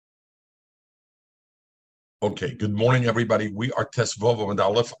Okay, good morning, everybody. We are Tesvova and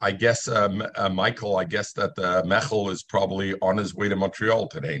Aleph. I guess, Michael, I guess that Mechel is probably on his way to Montreal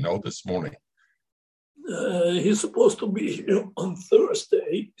today, no, this morning, He's supposed to be here on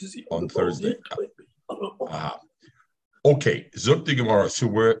Thursday. Is he on on the boat Thursday. yet? Maybe. I don't know. Uh, okay, Zukti Gemara. So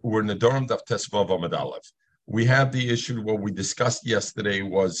we're in the Durham of Tesvova and Aleph. We have the issue, what we discussed yesterday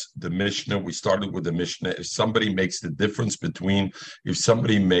was the Mishnah. We started with the Mishnah. If somebody makes the difference between, if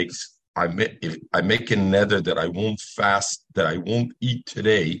somebody makes, if I make a nether that I won't fast, that I won't eat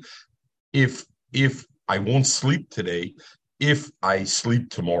today, if I won't sleep today, if I sleep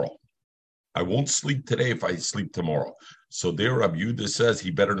tomorrow. I won't sleep today if I sleep tomorrow. So there Rabbi Yehuda says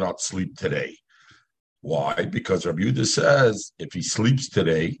he better not sleep today. Why? Because Rabbi Yehuda says if he sleeps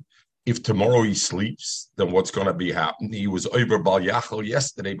today, if tomorrow he sleeps, then what's going to be happening? He was over Bal Yachal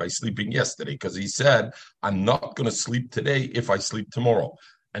yesterday by sleeping yesterday because he said, I'm not going to sleep today if I sleep tomorrow.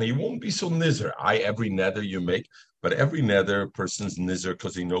 And he won't be so nizzer. Every nether you make, but every nether person's nizzer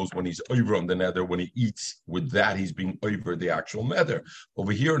because he knows when he's over on the nether, when he eats with that, he's being over the actual nether.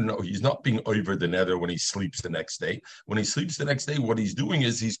 Over here, no, he's not being over the nether when he sleeps the next day. When he sleeps the next day, what he's doing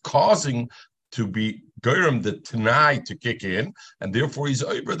is he's causing to be Gerim the Tanai to kick in, and therefore he's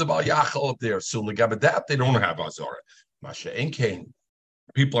over the Bal Yachal up there. So that they don't have Azara. Masha Enkain,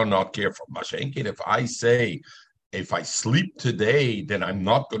 people are not careful. Masha Enkain, if I say, if I sleep today, then I'm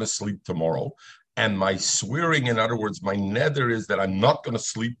not going to sleep tomorrow. And my swearing, in other words, my nether is that I'm not going to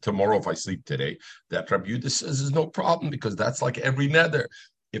sleep tomorrow if I sleep today. That Rabbi Yehuda says is no problem because that's like every nether.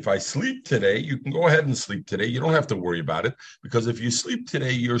 If I sleep today, you can go ahead and sleep today. You don't have to worry about it because if you sleep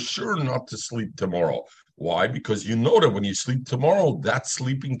today, you're sure not to sleep tomorrow. Why? Because you know that when you sleep tomorrow, that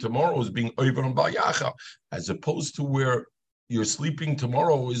sleeping tomorrow is being over on Bayacha, as opposed to where you're sleeping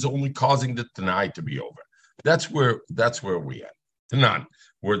tomorrow is only causing the Tanai to be over. That's where we at. Tanan.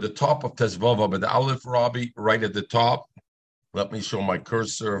 We're at the top of Tezvava, but the Aleph Rabbi, right at the top. Let me show my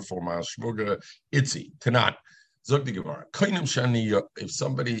cursor for my Shmuga. Itzi. Tanan. Zog the Gemara. If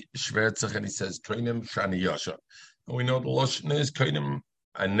somebody shvertzach and he says Koinim Shani Yasha, and we know the Lashon is Koinim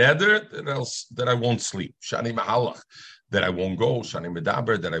a nether that I won't sleep. Shani Mahalach, that I won't go. Shani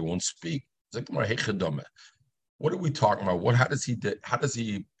Medaber, that I won't speak. Zog the Gemara. What are we talking about? How does he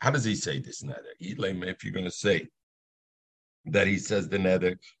say this nether? If you're going to say that he says the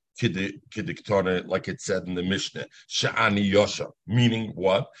nether kidiktana, like it said in the Mishnah, sha'ani yosha, meaning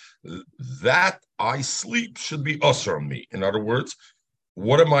what? That I sleep should be usher on me. In other words,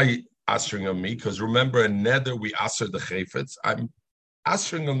 what am I ushering on me? Because remember, in nether we usher the chayfetz. I'm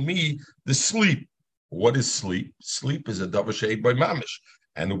ushering on me the sleep. What is sleep? Sleep is a davar she'ed by mamish.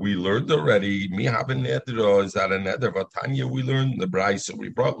 And we learned already, mi having nether is that a nether. Vatanya we learned the brayso we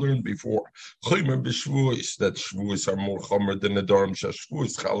learned before. Chomer b'shvuos that shvuos are more chomer than the dorm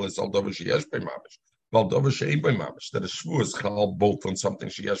shvuos chalas al davar sheyesh by mamish. Val davar she'ed by mamish. That a shvuos chal both on something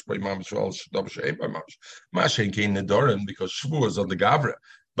sheyesh by mamish val davar she'ed by mamish. Mashen kein nedorim because shvuos on the gavra.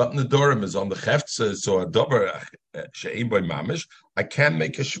 But Nedorim is on the Cheftze, so a dober she'ein by mamish, I can't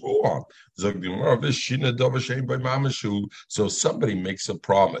make a shvu on. So somebody makes a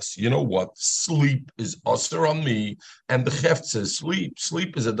promise. You know what? Sleep is usher on me, and the Cheft says sleep.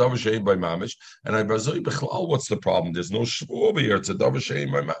 Sleep is a dober she'ein by mamish, and I bazoi bechlal. What's the problem? There's no shvu over here. It's a dober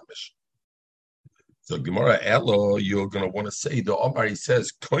she'ein by mamish. So Gemara Elo, you're going to want to say the Omar. He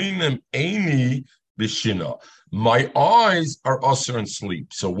says koinem eini bishina. My eyes are usher in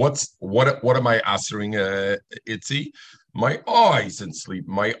sleep. So what am I ushering, Itzi? My eyes in sleep.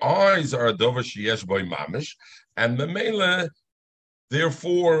 My eyes are a dover sheyesh by mamish, and the mele.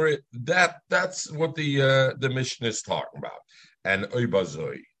 Therefore, that's what the Mishnah is talking about. And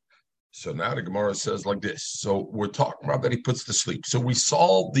oibazoi. So now the Gemara says like this. So we're talking about that he puts to sleep. So we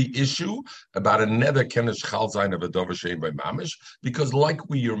solved the issue about a nether kenish chalzain of a dover shein by mamish, because like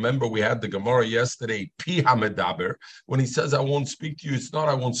we remember, we had the Gemara yesterday, pi hamedaber, when he says I won't speak to you, it's not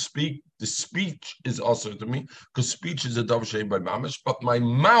I won't speak. The speech is also to me, because speech is a dover shein by mamish, but my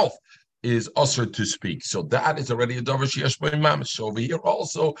mouth is usher to speak. So that is already a dover sheyesh by mamish. So over here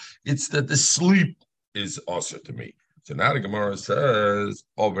also, it's that the sleep is usher to me. So now the Gemara says,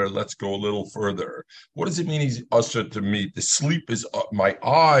 over, let's go a little further. What does it mean he's usher to me? The sleep is, my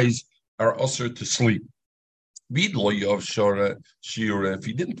eyes are usher to sleep. If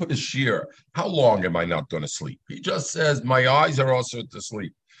he didn't put a shear, how long am I not going to sleep? He just says, my eyes are usher to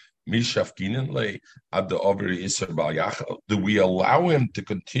sleep. Do we allow him to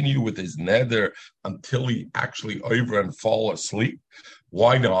continue with his nether until he actually over and fall asleep?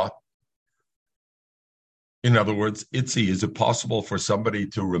 Why not? In other words, Itzi, is it possible for somebody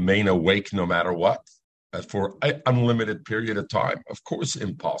to remain awake no matter what? for an unlimited period of time? Of course,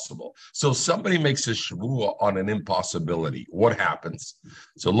 impossible. So somebody makes a shvuah on an impossibility. What happens?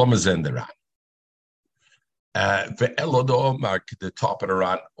 So Lamazenderan. The top of the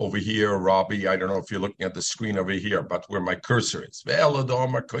ran over here, Robbie. I don't know if you're looking at the screen over here, but where my cursor is. All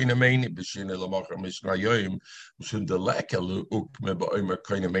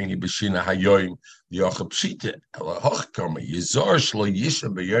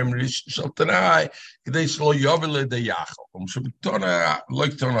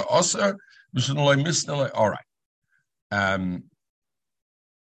right.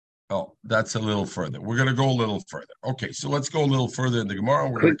 Oh, that's a little further. We're going to go a little further. Okay, so let's go a little further in the Gemara.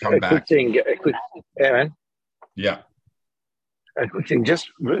 We're going to come back. Aaron. Yeah. A quick thing. Just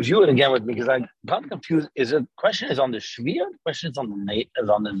review it again with me because I got confused. Is the question is on the Shviyah? The question is on the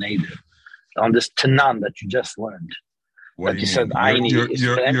native, on this Tanan that you just learned. What you said,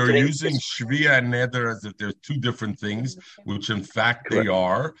 you're using Shviyah and Neder as if they're two different things, which in fact they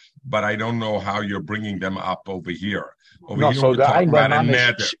are, but I don't know how you're bringing them up over here. Over here we're talking about a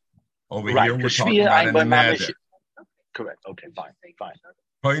Neder. Over here we're talking about a Neder. Correct. Okay, fine.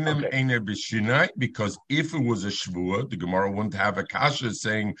 Because if it was a shvuah, the Gemara wouldn't have a kasha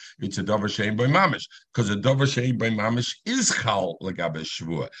saying it's a davar shein by mamish, because a davar shein by mamish is chal l'gabe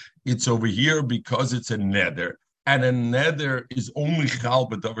shvuah. It's over here because it's a neder, and a neder is only chal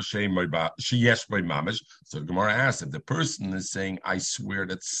b'davar shein by sheyesh by mamish. So the Gemara asks, if the person is saying, "I swear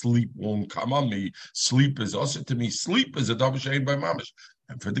that sleep won't come on me, sleep is also to me, sleep is a davar shein by mamish."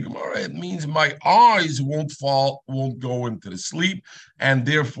 And for the Gemara, it means my eyes won't go into the sleep, and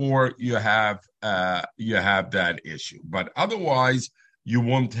therefore you have that issue. But otherwise, you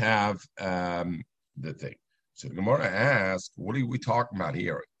won't have the thing. So the Gemara asks, what are we talking about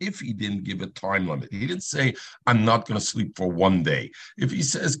here? If he didn't give a time limit, he didn't say, I'm not going to sleep for one day. If he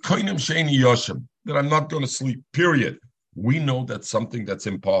says, Koinim Sheni Yoshim, that I'm not going to sleep, period, we know that's something that's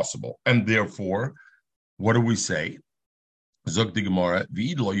impossible. And therefore, what do we say? Zog the Gemara, do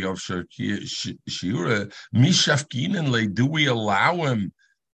we allow him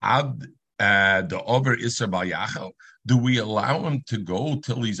the over Isser Bal Yachal? Do we allow him to go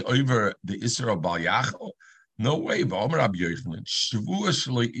till he's over the Isser Bal Yachal? No way. If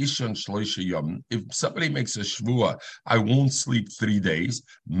somebody makes a shvuah, I won't sleep 3 days.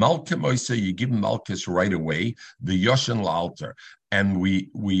 Malkim, you give him Malchus right away, the Yoshan Lalter, and we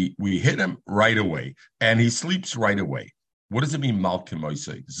hit him right away, and he sleeps right away. What does it mean, Malkim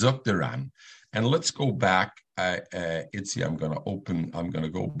Oisei? Zukderan. And let's go back. Itzi, I'm going to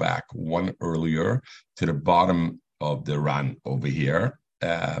go back one earlier to the bottom of the Ran over here.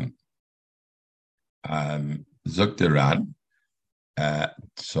 Zukderan. The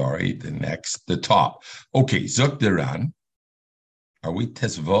top. Okay, Zukderan. Are we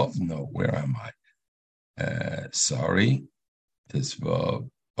Tesvav? No, where am I? Sorry. Tesvav.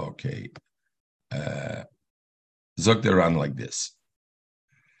 Okay. Zukderan like this.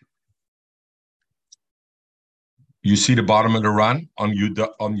 You see the bottom of the run on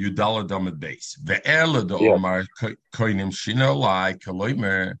Yudala Damad base. Ve'ela the Omar Koinim Shino Lai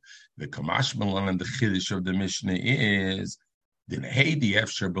Kaloimer. The Kamashmalan and the Chiddush of the Mishnah is then Heidi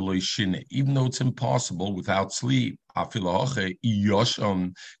Efsher below Shine, even though it's impossible without sleep. Afilache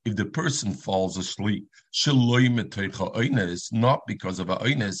Yoshon, if the person falls asleep, Shaloi Metoicha Oines, not because of a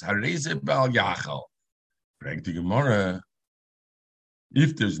Oines, Hareze Bal Yachal. The Gemara,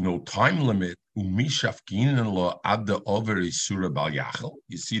 if there's no time limit, you see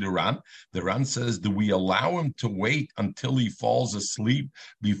the Ran? The Ran says, do we allow him to wait until he falls asleep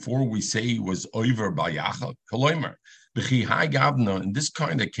before we say he was over by Yachal? In this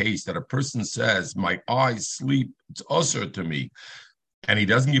kind of case that a person says, my eyes sleep, it's usher to me, and he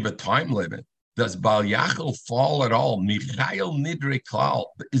doesn't give a time limit, does Bal Yachal fall at all? Michael Nidre Klal,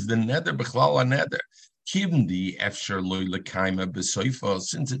 is the Neder Bechlal a Neder? Since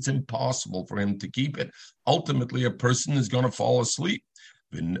it's impossible for him to keep it, ultimately a person is going to fall asleep,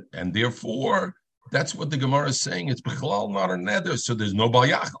 and therefore that's what the Gemara is saying. It's b'chalal not a neder, so there's no Bal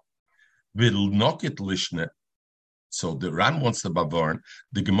Yachal. V'lnokit lishne. So the Ran wants the bavarn.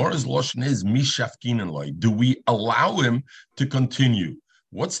 The Gemara's lashon is mishafkinen loy. Do we allow him to continue?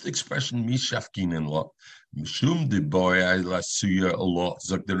 What's the expression mishafkinen loy? Mishum de boy Allah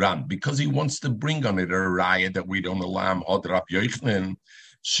zok the Ran, because he wants to bring on it a raya that we don't allow him. Od Rab Yochanan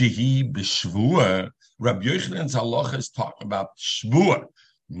shehi b'shvua. Rab Yochanan's halacha is talking about shvua,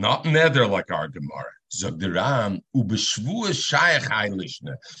 not neder like our Gemara. Zok the Ran ub'shvua shayach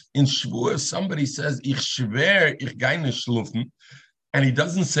haylishne. In shvua, if somebody says ich shver ich geine shlufen, and he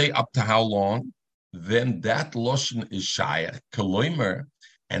doesn't say up to how long, then that loshen is shayach koloimer.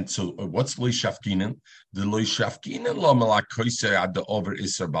 And so, what's loy shafkinen? The loy shafkinen lo malak koiser ad the over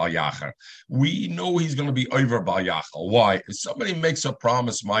iser bal yacher. We know he's going to be over bal yacher. Why? If somebody makes a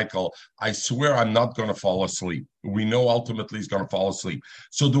promise, Michael, I swear I'm not going to fall asleep. We know ultimately he's going to fall asleep.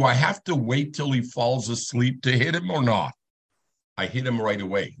 So, do I have to wait till he falls asleep to hit him or not? I hit him right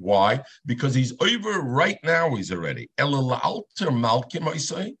away. Why? Because he's over right now. He's already. Elal malkim, I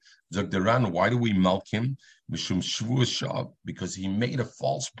say. Zogderan, why do we milk him? Because he made a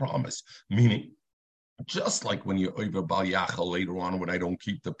false promise. Meaning, just like when you're over Bal Yachal later on, when I don't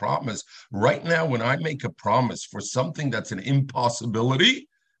keep the promise, right now, when I make a promise for something that's an impossibility,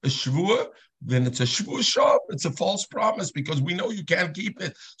 a shvua, then it's a shvua shav. It's a false promise because we know you can't keep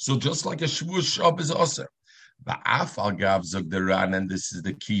it. So just like a shvua shav is also. And this is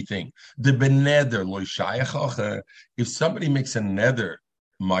the key thing. The beneder lo shayach. If somebody makes a nether,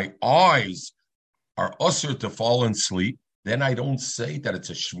 my eyes are usher to fall and sleep, then I don't say that it's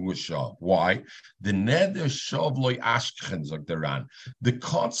a shvua shav. Why? The neder shav loy ashken zogderan. The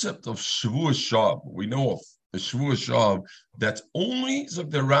concept of shvua shav, we know of a shvua shav that's only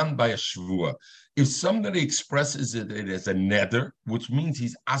zogderan by a shvua. If somebody expresses it as a neder, which means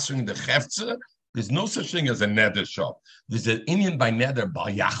he's answering the chefza, there's no such thing as a neder shav. There's an Indian by neder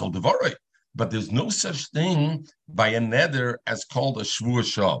by yachal devarei. But there's no such thing by a neder as called a shvua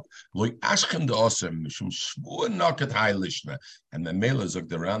shav. Loy ashchem de osem mishum shvua naket haylishna. And the Mela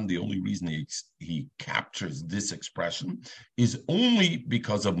Zogderan, the only reason he captures this expression is only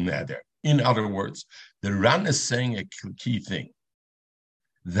because of neder. In other words, the Ran is saying a key thing,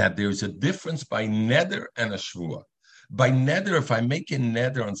 that there's a difference by neder and a shvua. By neder, if I make a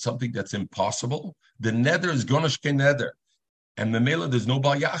neder on something that's impossible, the neder is gonoshke neder. And the Mela, there's no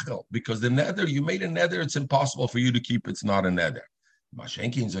Bal Yachal, because the nether, you made a nether, it's impossible for you to keep, it's not a nether.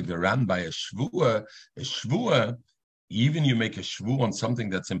 Mashenkin's like ran by a shvua, even you make a shvua on something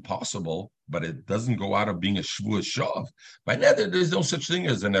that's impossible, but it doesn't go out of being a shvua shav. By nether, there's no such thing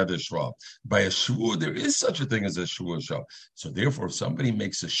as a nether shav. By a shvua, there is such a thing as a shvua shav. So therefore, if somebody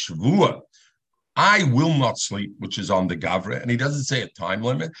makes a shvua, I will not sleep, which is on the Gavra, and he doesn't say a time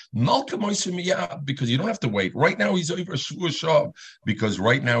limit. Because you don't have to wait. Right now, he's over Shvua Shav, because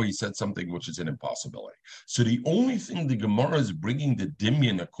right now he said something which is an impossibility. So the only thing the Gemara is bringing the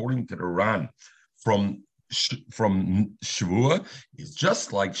Dimyan, according to the Ran, from Shvua is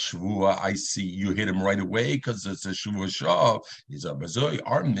just like Shvua. I see you hit him right away because it's a Shvua Shav. He's a Bazoi.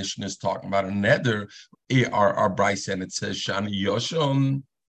 Our mission is talking about a nether. Our Bryce, and it says Shani Yoshon.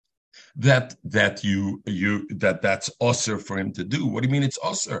 That's usher for him to do. What do you mean it's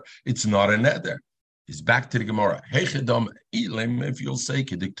usher? It's not a nether. It's back to the Gemara. If you'll say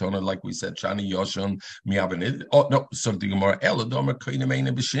kediktona, like we said, Shani Yoshon miyavanid. Oh no, something Gemara. Eladoma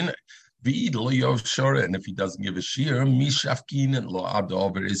koinemeine b'shineh. And if he doesn't give a shear,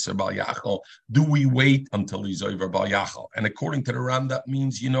 do we wait until he's over Bal Yachal? And according to the Ram, that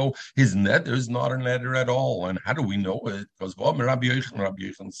means, his nether is not a nether at all. And how do we know it? Because Rabbi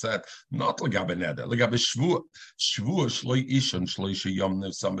Yechon said, not legabe nether, legabe shvua. Shvua shloi ishon shloisha yom.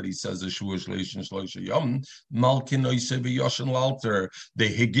 If somebody says a shvua shloisha shloisha yom, malkin oise v'yoshen lalter.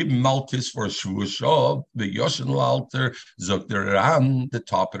 They give malkis for a shvua shav, the yoshen lalter, zok the Ram, the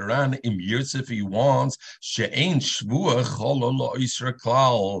top of the Ram, years if he wants, she'ain shvua cholo lo isra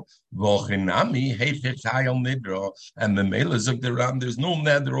klal vochinami heichayal nidro, and the Mela zok the Ram. There's no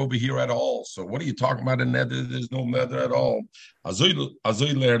nether over here at all. So what are you talking about? A nether? There's no nether at all. Azoy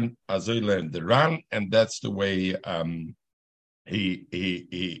learn the Ram, and that's the way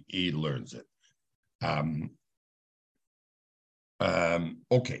he learns it.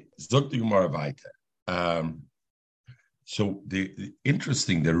 Okay, zok the Gemara weiter. So the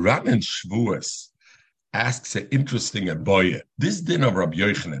interesting, the Ran and Shvuas asks an interesting aboya. This din of Rabbi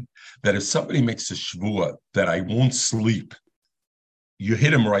Yochanan, that if somebody makes a shvua that I won't sleep, you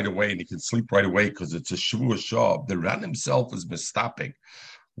hit him right away and he can sleep right away because it's a shvua shav. The Ran himself is mistopping.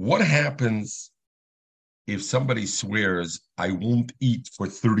 What happens if somebody swears I won't eat for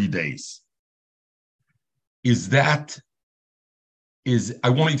 30 days? I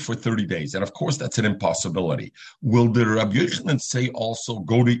won't eat for 30 days. And of course, that's an impossibility. Will the Rabbi Yochanan say also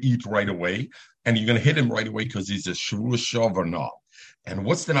go to eat right away? And you're going to hit him right away because he's a shvua shav or not? And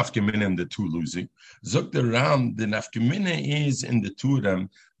what's the nafkamina in the two losing? Zok the Ram, the nafkamina is in the two of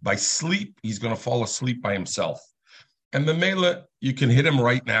them. By sleep, he's going to fall asleep by himself. And the Mela, you can hit him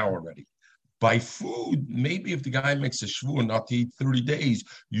right now already. By food, maybe if the guy makes a shvua not to eat 30 days,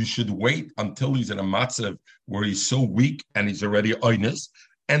 you should wait until he's in a matzav where he's so weak and he's already oinus,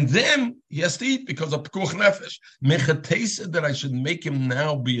 and then he has to eat because of pekuch nefesh. Mechatesa that I should make him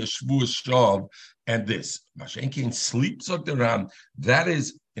now be a shvua shav and this. Mashenkin sleeps around. That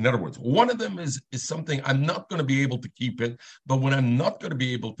is In other words, one of them is something I'm not going to be able to keep it, but when I'm not going to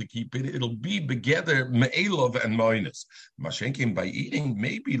be able to keep it, it'll be together me'elov and minus. Mashenkin, by eating,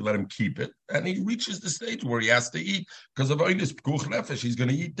 maybe let him keep it, and he reaches the stage where he has to eat because of minus pkuch nefesh. He's going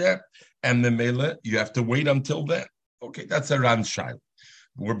to eat that, and the mele, you have to wait until then. Okay, that's a Ran Shail.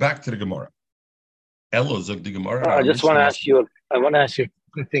 We're back to the Gemara. Elo zog the Gemara. I just want to ask you. I want to ask you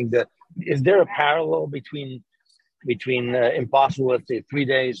a thing. That is there a parallel between impossible, let's say 3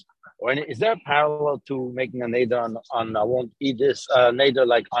 days, or is there a parallel to making a neder on I won't eat this neder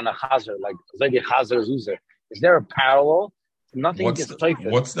like on a chazer, like chazer zuzer? Is there a parallel? Nothing what's gets typed.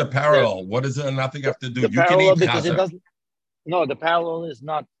 What's the parallel? What does it nothing have to do? You can eat chazer. No, the parallel is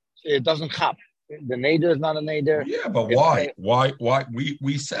not. It doesn't chap. The neder is not a neder. Yeah, but why? Why?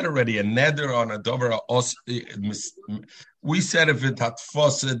 We said already a neder on a dover os. We said if it had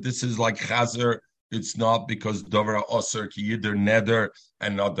fosset, this is like chazer. It's not because dover osir ki yider neder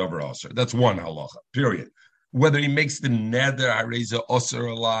and not dover osir. That's one halacha. Period. Whether he makes the neder hareza osir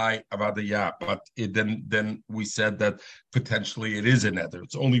alai about the but then we said that potentially it is a neder.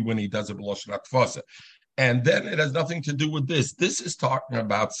 It's only when he does a b'loshen akfasa. And then it has nothing to do with this. This is talking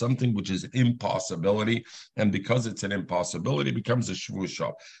about something which is impossibility, and because it's an impossibility, it becomes a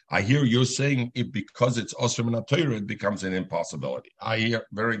shvusha. I hear you're saying it because it's osir min haTorah, it becomes an impossibility. I hear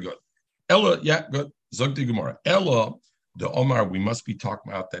very good. Ella, yeah, good. Zog the Gemara. Ella, the Omar, we must be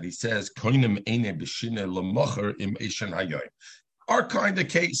talking about that. He says, "Koinem eine b'shine lemocher im eshen hayoyim." Our kind of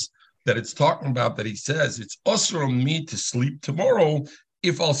case that it's talking about that he says it's osir on me to sleep tomorrow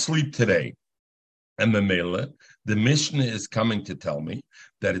if I'll sleep today. And the Mishnah is coming to tell me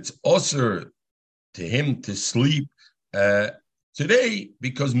that it's osir to him to sleep today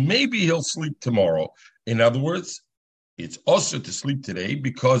because maybe he'll sleep tomorrow. In other words, it's also to sleep today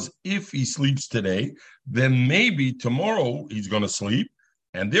because if he sleeps today, then maybe tomorrow he's going to sleep,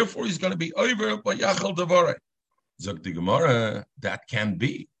 and therefore he's going to be over by Yachal Devareh. Zok the Gemara, that can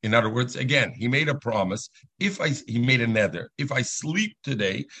be. In other words, again, he made a promise. He made a nether. If I sleep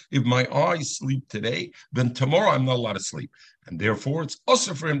today, if my eyes sleep today, then tomorrow I'm not allowed to sleep, and therefore it's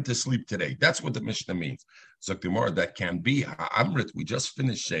also for him to sleep today. That's what the Mishnah means. Zok the Gemara, that can be. Amrit, we just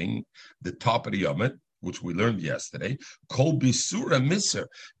finished saying the top of the Yomit, which we learned yesterday, Kol Bisura Miser.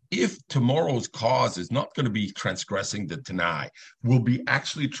 If tomorrow's cause is not going to be transgressing the Tanai, we'll be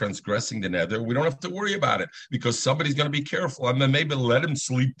actually transgressing the nether. We don't have to worry about it because somebody's going to be careful. And then maybe let him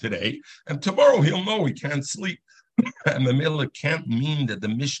sleep today, and tomorrow he'll know he can't sleep. And the middle can't mean that the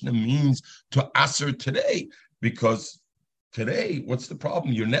Mishnah means to aser today, because today, what's the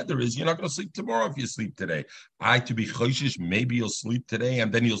problem? Your nether is you're not going to sleep tomorrow if you sleep today. To be choishish, maybe you'll sleep today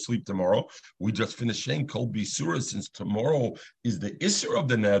and then you'll sleep tomorrow. We just finished saying Kol Bisura, since tomorrow is the Isser of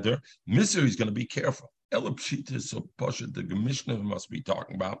the nether, Misr is going to be careful. Elapshita, so Pasha, the Mishnah must be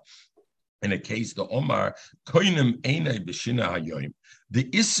talking about. In a case, the Omar, Koinem Einai B'Shina Hayoim. The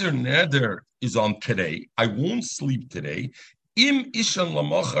Isser nether is on today. I won't sleep today. Im Ishan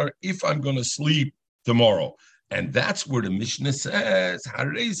Lamachar, if I'm going to sleep tomorrow. And that's where the Mishnah says, that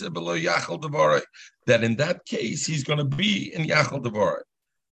in that case, he's going to be in Yachal Devareh.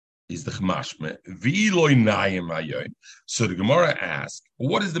 Is the Chmashme. So the Gemara asks,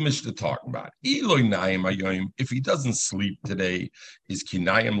 what is the Mishnah talking about? If he doesn't sleep today, is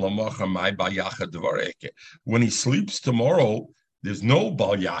Kinayim Lamacha Mai Bayachal Devareh. When he sleeps tomorrow, there's no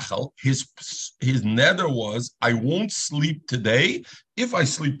Bal Yachal. His nether was, I won't sleep today if I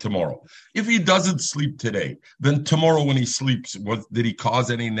sleep tomorrow. If he doesn't sleep today, then tomorrow when he sleeps, did he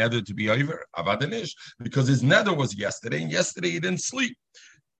cause any nether to be over? Avadanish, because his nether was yesterday, and yesterday he didn't sleep.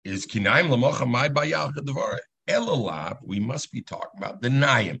 Is Kinaim Lamocha Mai Bayachal Devareh. Elalab, we must be talking about the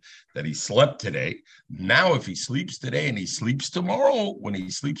Naim, that he slept today. Now, if he sleeps today and he sleeps tomorrow, when he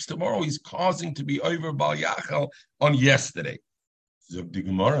sleeps tomorrow, he's causing to be over Bal Yachal on yesterday. So the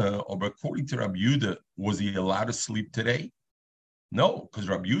Gemara, or according to Rabbi Yehuda, was he allowed to sleep today? No, because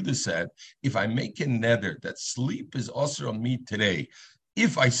Rabbi Yehuda said, if I make a nether that sleep is also on me today,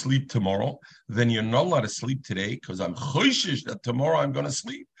 if I sleep tomorrow, then you're not allowed to sleep today because I'm choishish that tomorrow I'm going to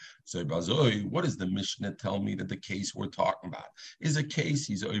sleep. So, Bazoi, what does the Mishnah tell me that the case we're talking about is a case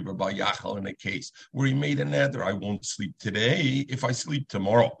he's over by Yachal, in a case where he made a nether, I won't sleep today if I sleep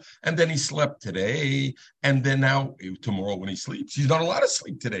tomorrow. And then he slept today, and then now tomorrow when he sleeps, he's not allowed to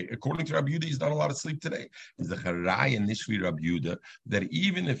sleep today. According to Rabbi Yehuda, he's not allowed to sleep today. Is the Charai and Nishvi Rabbi Yehuda that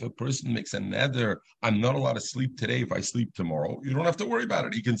even if a person makes a nether, I'm not allowed to sleep today if I sleep tomorrow, you don't have to worry about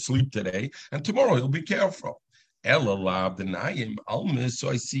it. He can sleep today, and tomorrow he'll be careful. Elalab denayim almis. So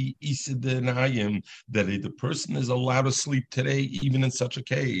I see isa denayim that the person is allowed to sleep today, even in such a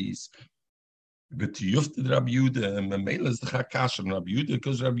case. But Yufted Rabbi Yehuda and Mamela is the Chakash of Rabbi Yehuda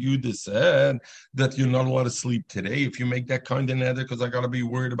because Rabbi Yehuda said that you're not allowed to sleep today if you make that kind of nether because I got to be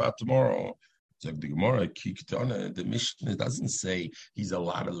worried about tomorrow. So the Gemara, the Mishnah doesn't say he's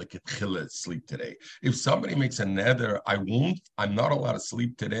allowed to look at chila sleep today. If somebody makes a nether, I'm not allowed to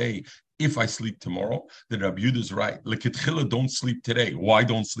sleep today. If I sleep tomorrow, then Rabbi Yehuda is right. Leketchila, don't sleep today. Why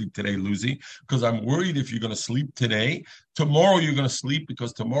don't sleep today, Lucy? Because I'm worried if you're going to sleep today, tomorrow you're going to sleep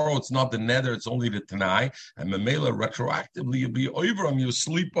because tomorrow it's not the nether, it's only the Tanai. And Mamela, retroactively, you'll be over on your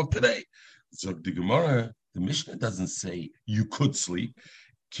sleep of today. So the Gemara, the Mishnah doesn't say you could sleep.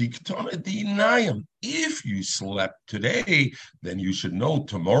 If you slept today, then you should know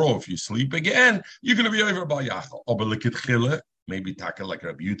tomorrow if you sleep again, you're going to be over by Yachal. Maybe Taka, like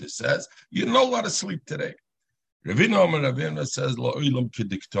Rabbi Yehuda says, you're not allowed to sleep today. Ravina says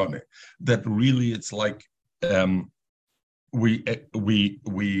that really it's like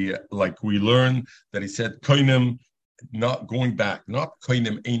we learn that he said koinem, not going back, not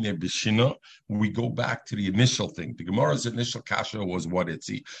koinem eine b'shina. We go back to the initial thing. The Gemara's initial kasha was what it's.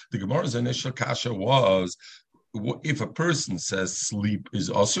 The Gemara's initial kasha was, if a person says sleep is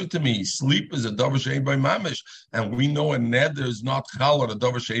also to me, sleep is a davar she'ein by mamish, and we know a neder is not chal or a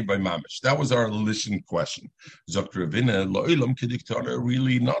davar she'ein by mamish. That was our initial question. Zok Ravina lo'ilam kediktana,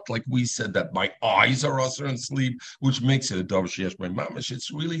 really not like we said that my eyes are also in sleep, which makes it a davar she'ein by mamish.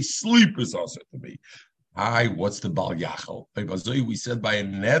 It's really sleep is also to me. What's the bal yachal? We said by a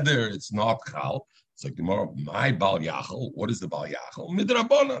neder it's not chal. It's like tomorrow, my bal yachal. What is the bal yachal?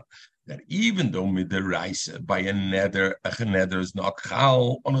 Midrabana. That even though midiraisa by a neder is not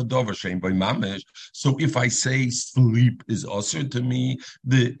chal on a dover shein by mamish. So if I say sleep is also to me,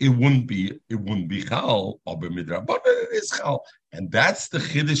 it wouldn't be chal. Aber midrabana it is chal, and that's the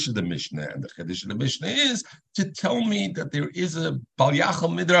chiddush of the Mishnah. And the chiddush of the Mishnah is to tell me that there is a bal yachal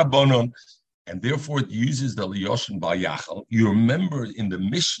midrabanon. And therefore it uses the Liyoshin Bal Yachal. You remember in the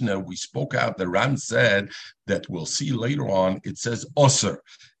Mishnah, we spoke out, the Ran said that we'll see later on, it says Osir.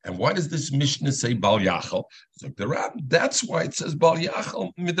 And why does this Mishnah say Bal Yachal? So the Ran, that's why it says Bal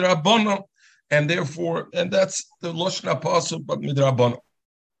Yachal Midrabono. And therefore, and that's the Loshin Apostle, but Midrabono.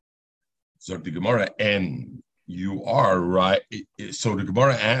 So the Gemara, and you are right. So the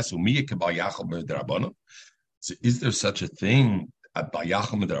Gemara asks, Umiyake Bal Yachal Midrabono. So is there such a thing? But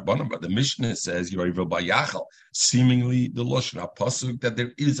the Mishnah says Yarivel Bayachal, seemingly the Lashon HaPasuk that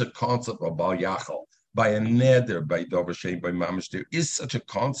there is a concept of Bayachal by a neder, by Dover Shein, by Mamish. There is such a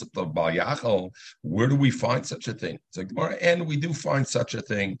concept of Bayachal. Where do we find such a thing? And we do find such a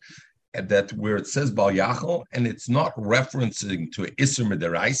thing that where it says Bayachal and it's not referencing to Isser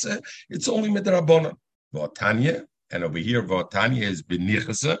Midaraisa, it's only Midarabona. Votanya, and over here Votanya is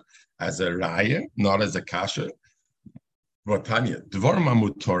Benichasa as a raya, not as a kasha. Tanya, Dvarim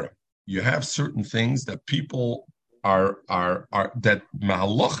HaMutorah. You have certain things that people are that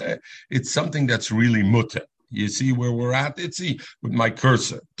mahalocha. It's something that's really mutter. You see where we're at? See with my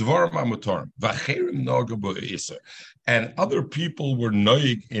cursor. Dvarim HaMutorah. V'cherim noga b'Isser. And other people were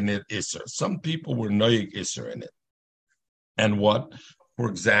noig in it Isser. Some people were noig Isser in it. And what? For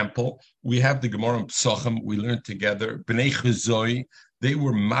example, we have the Gemara Psachim. We learned together. Bnei Chazoi. They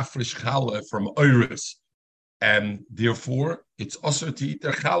were mafresh challah from Oiris. And therefore, it's also to eat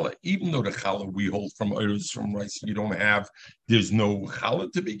their challah. Even though the challah we hold from oils, from rice, there's no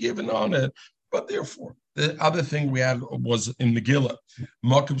challah to be given on it. But therefore, the other thing we had was in Megillah,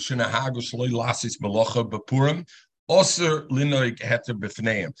 Makom shenahagu shloi lasis melacha b'purim, Osir linoig heter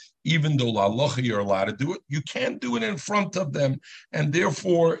b'fneim. Even though la'alocha you're allowed to do it, you can't do it in front of them, and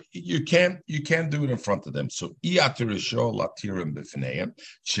therefore you can't do it in front of them. So iaterisho latirim b'fneim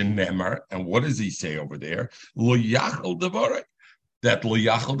shenemar, and what does he say over there? Lo yachal devarei. That lo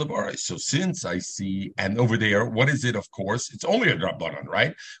yachal devarei. So since I see, and over there, what is it? Of course, it's only a drabanan,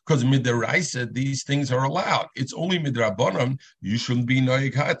 right? Because midiraisa, these things are allowed. It's only midrabanan. You shouldn't be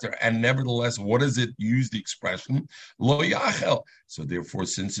noig hater. And nevertheless, what does it use? The expression lo yachal. So therefore,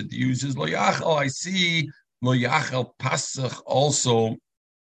 since it uses lo yachal, I see lo yachal pasach also.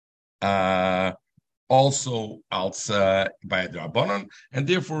 Als by a drabanan, and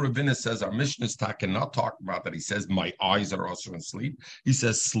therefore Ravina says our Mishnah is not talking about that. He says my eyes are also in sleep. He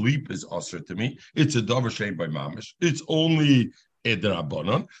says sleep is also to me. It's a davar shein by mamish. It's only a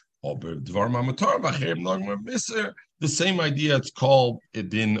drabanan. The same idea. It's called a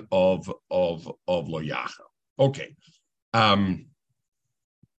din of lo yacha. Okay.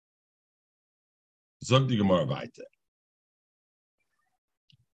 Zog die Gemara weiter.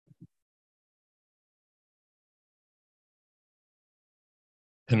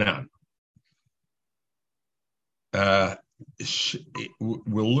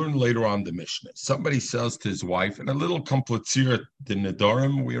 we'll learn later on the Mishnah. Somebody says to his wife, and a little complicated, the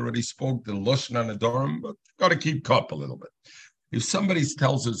Nedarim, we already spoke, the Lashon Nedarim, but got to keep cup a little bit. If somebody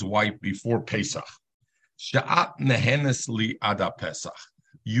tells his wife before Pesach, Sha'at nehenes li ada Pesach,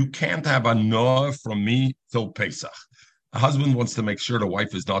 you can't have a noah from me till Pesach. A husband wants to make sure the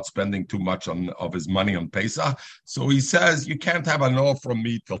wife is not spending too much of his money on Pesach. So he says, you can't have a noah from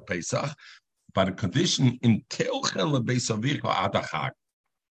me till Pesach. But a condition,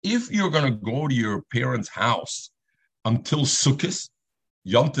 if you're going to go to your parents' house until Sukkot,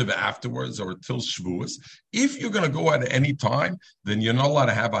 Yom Tov afterwards, or until Shavuos, if you're going to go at any time, then you're not allowed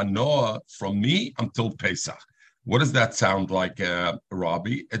to have a noah from me until Pesach. What does that sound like,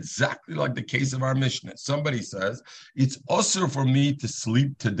 Robbie? Exactly like the case of our Mishnah. Somebody says, it's also for me to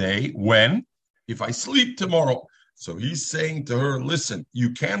sleep today. When? If I sleep tomorrow. So he's saying to her, listen,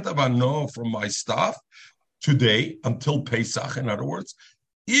 you can't have a no from my stuff today until Pesach. In other words,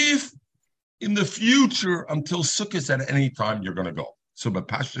 if in the future, until Sukkot at any time, you're going to go. So, but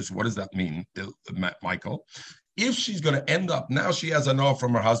Pashtus, what does that mean, Michael? If she's going to end up, now she has a no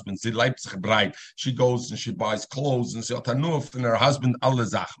from her husband, she goes and she buys clothes and she has a no from her husband, alle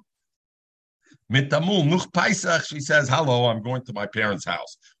Sachen. Mit Tamul, Nuch Pesach, she says, hello, I'm going to my parents'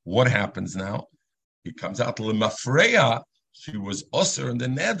 house. What happens now? It comes out Lemafreya, she was usher in the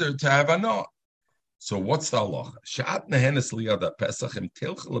nether to have a no. So what's the halacha? Sha'at nehenes liyada Pesach im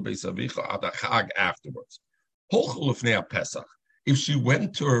tilchel beisavicha ad chag afterwards. Holchel lefnei Pesach. If she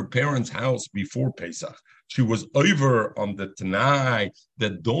went to her parents' house before Pesach, she was over on the Tanai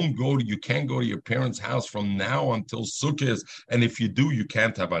that you can't go to your parents' house from now until Sukkot, and if you do, you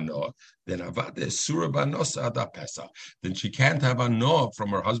can't have a noah. Then then she can't have a noah from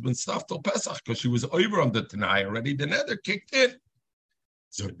her husband's stuff till Pesach because she was over on the Tanai already. The nether kicked in.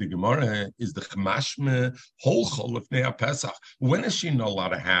 So the Gemara is the Chmashme Holchol Lefnei Pesach. When is she not allowed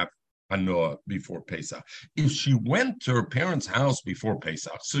to have a noah before Pesach? If she went to her parents' house before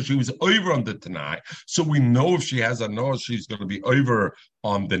Pesach, so she was over on the Tanai, so we know if she has a noah, she's going to be over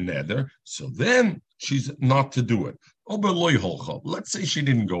on the nether, so then she's not to do it. Oh, but loy holcha. Let's say she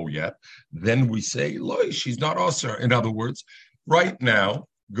didn't go yet, then we say, loy, she's not usher. In other words, right now,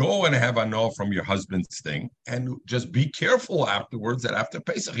 go and have a noah from your husband's thing, and just be careful afterwards that after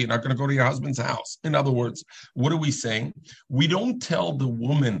Pesach, you're not going to go to your husband's house. In other words, what are we saying? We don't tell the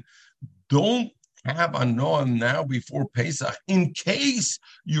woman, don't have a noah now before Pesach in case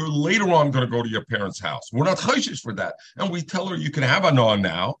you're later on going to go to your parents' house. We're not chayshish for that. And we tell her you can have a noah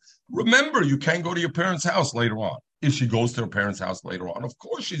now. Remember, you can't go to your parents' house later on. If she goes to her parents' house later on, of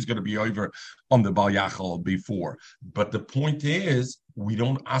course she's going to be over on the Bal Yachal before. But the point is, we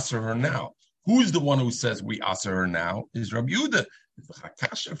don't aser her now. Who's the one who says we aser her now? Is Rabbi Yehuda. Rabbi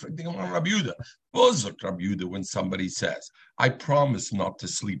Yehuda, when somebody says, I promise not to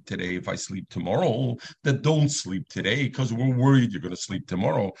sleep today if I sleep tomorrow, that don't sleep today because we're worried you're going to sleep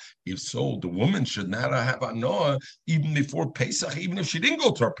tomorrow. If so, the woman should not have a noah even before Pesach, even if she didn't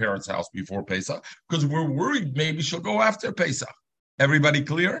go to her parents' house before Pesach, because we're worried maybe she'll go after Pesach. Everybody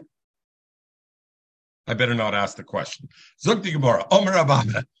clear? I better not ask the question. Zuk the Gemara, Omer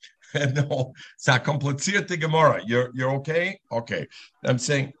Abba. No, it's a complicated Gemara. You're okay? Okay. I'm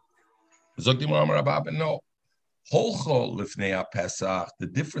saying, Zok the Gemara, Omer Abba. No. Holchol lifnei Pesach. The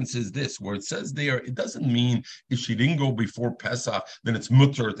difference is this: where it says there, it doesn't mean if she didn't go before Pesach, then it's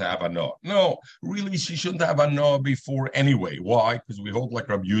mutter to have a noah. No, really, she shouldn't have a noah before anyway. Why? Because we hold like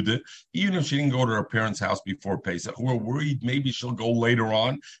Rabbi Yehuda, even if she didn't go to her parents' house before Pesach, we're worried maybe she'll go later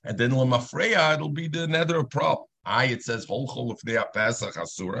on, and then Lemafreya, it'll be the nether problem. It says Holchol lifnei Pesach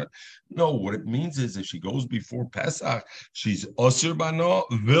asura. No, what it means is if she goes before Pesach, she's asur bano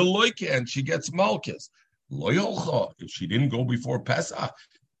v'loike, and she gets malchus. If she didn't go before Pesach,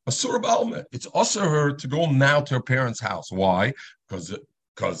 asur b'alma, it's also her to go now to her parents' house. Why? Because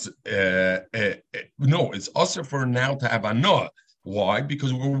no, it's also for her now to have a noah. Why?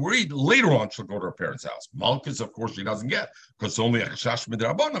 Because we're worried later on she'll go to her parents' house. Malchus, of course, she doesn't get because it's only a chashash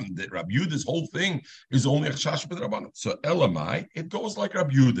midrabanan. Rabbi Yehuda's whole thing is only a chashash midrabanan. So Elamai, it goes like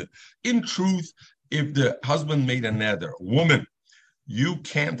Rabbi Yehuda. In truth, if the husband made a nether, woman, you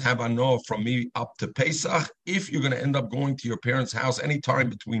can't have a noah from me up to Pesach if you're going to end up going to your parents' house anytime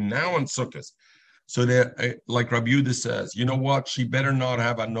between now and Sukkot. So that, like Rabbi Yehuda says, you know what? She better not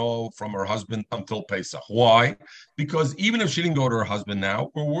have a noah from her husband until Pesach. Why? Because even if she didn't go to her husband now,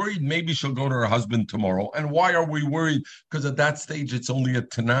 we're worried maybe she'll go to her husband tomorrow. And why are we worried? Because at that stage, it's only a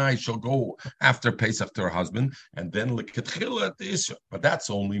Tanai. She'll go after Pesach to her husband, and then L'ketchila at the Isra. But that's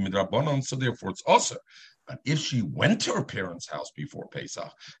only Midrabanan, so therefore it's also. But if she went to her parents' house before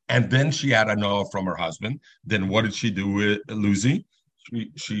Pesach and then she had a no from her husband, then what did she do with Lucy?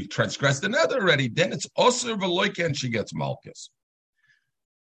 She transgressed the nether already. Then it's Osir Veloika and she gets Malchus.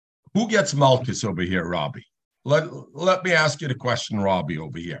 Who gets Malchus over here, Robbie? Let me ask you the question, Robbie,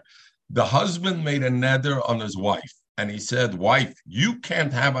 over here. The husband made a nether on his wife, and he said, wife, you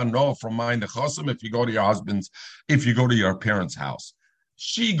can't have a no from my nechosim if you go to your parents' house.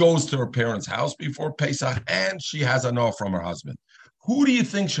 She goes to her parents' house before Pesach, and she has a no from her husband. Who do you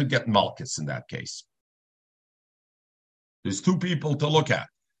think should get Malchus in that case? There's two people to look at.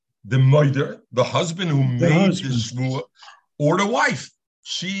 The mother, the husband who made the shvua, or the wife.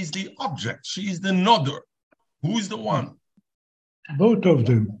 She's the object. She's the nodder. Who's the one? Both of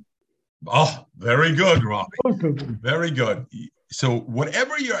them. Oh, very good, Robbie. Both of them. Very good. So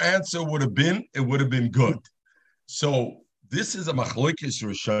whatever your answer would have been, it would have been good. So this is a machlokes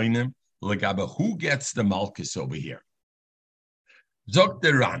rishonim legabe who gets the malchus over here. Zok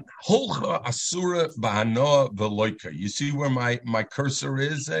deran holcha asura bahanoa veloika. You see where my cursor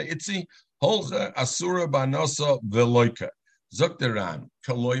is, Itzi? Holcha asura bahanosa veloika. Zok deran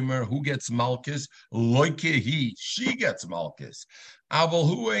kaloimer. Who gets malchus? Loike he. She gets malchus. Aval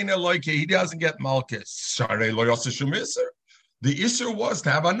who ain't a loike? He doesn't get malchus. Sharei lo yoseh shum iser. The Isser was to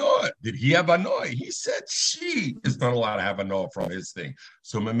have a noah. Did he have a noah? He said she is not allowed to have a noah from his thing.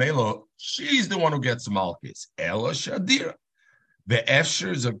 So Memelo, she's the one who gets malchus. Ella Shadira. The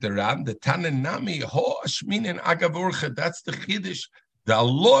Efshers of the Ram, the Tananami, Ho Ashminin Agavurcha, that's the Chiddush. The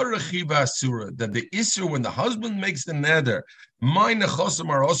Allah Rechiva Asura, that the Isser, when the husband makes the nether, my nechosim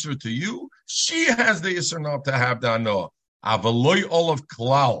are osur to you, she has the Isser not to have the Noah. Avaloi Olav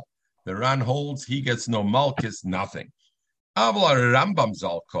Klal. The Ran holds he gets no malchus, nothing. Rambam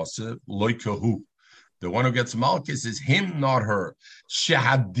zal kosev loikahu. The one who gets malchus is him, not her.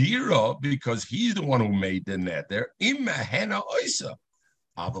 Shahadira, because he's the one who made the nether. Imahena oisa.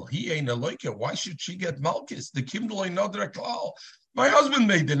 Aval he ain't a loika. Why should she get malchus? The kimdolei nodra klal. My husband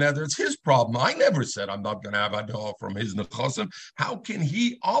made the nether. It's his problem. I never said I'm not going to have a dog from his nechosim. How can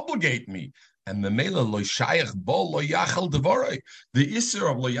he obligate me? And the mela lo shayach bo lo yachal devorei. The isser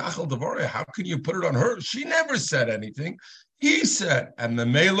of lo yachal devorei. How can you put it on her? She never said anything. He said, and the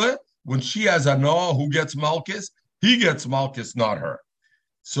mela, when she has a noah who gets malchus, he gets malchus, not her.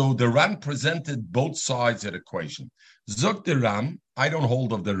 So the Ran presented both sides of the equation. Zok the Ram, I don't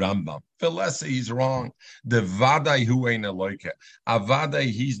hold of the Rambam. Philessa, he's wrong. The Vadai who ain't a loike. A Vadai,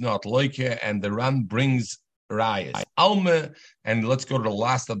 he's not loike, and the Ram brings rayas. Alma, and let's go to the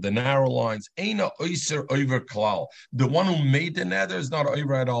last of the narrow lines. Eina oiser over klal. The one who made the nether is not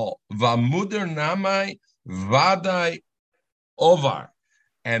over at all. Vamuder namai vadai over.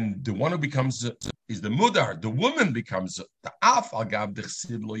 And the one who becomes is the mudar. The woman becomes the af agav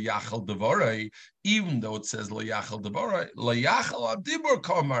dechsid lo yachal devorei. Even though it says lo yachal devorei, lo yachal adibur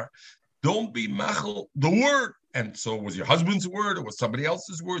kamar. Don't be machal the word. And so it was your husband's word, or was somebody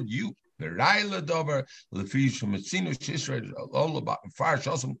else's word? You. Going to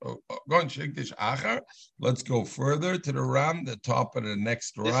shake this achar. Let's go further to the Ram, the top of the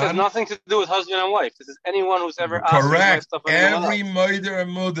next Ram. This has nothing to do with husband and wife. This is anyone who's ever asked. Correct. Every mother and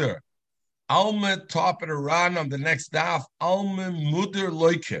mother. Alma, top of the Ram on the next daf. Alma mother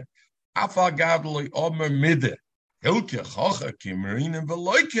loike. Afagav loy omer mide. Hilke chocha kimerin and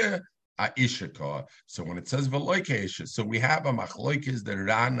veloike. So when it says Veloike Isha, so we have a Machloikis, the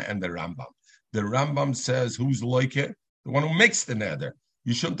Ran and the Rambam. The Rambam says, who's Loike? The one who makes the nether.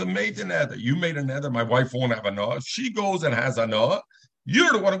 You shouldn't have made the nether. You made a nether, my wife won't have a Noah. If she goes and has a Noah,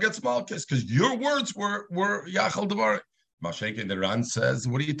 you're the one who gets Malchus, because your words were Yachal Devar. Mashake in the Ran says,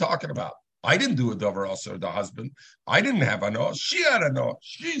 what are you talking about? I didn't do a Dover Usser, the husband. I didn't have a Noah. She had a Noah.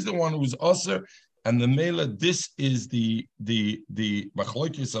 She's the one who's Usser. And the Mela, this is the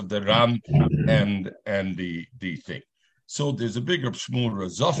machlokes of the Ram and the thing. So there's a bigger Shmuel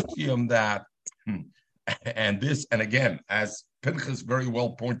Razovki on that, and this, and again, as Pinchas very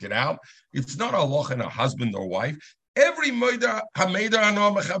well pointed out, it's not a loch and a husband or wife. Every moida hameda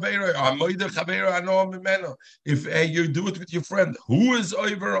ano mechavera, moida chavera ano mimeno. If you do it with your friend, who is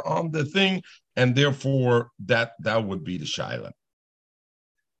over on the thing, and therefore that would be the shaila.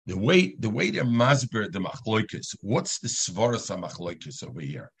 The way they're masber the machloikis, what's the svaras machloikis over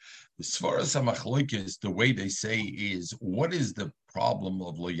here? The svaras machloikis, the way they say is, what is the problem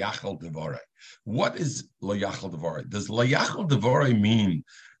of lo yachal devare? What is lo yachal devare? Does lo yachal devare mean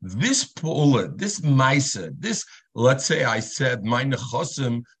this pula, this maisa, this, let's say I said, my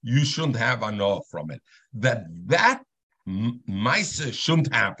nechosim, you shouldn't have anoah from it. That maisa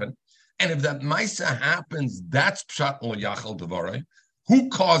shouldn't happen. And if that maisa happens, that's pshat lo yachal devare. Who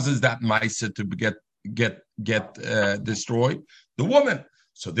causes that maisa to get destroyed? The woman.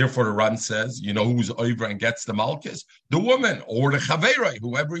 So therefore, the Ran says, you know who's over and gets the malchus? The woman or the chavera,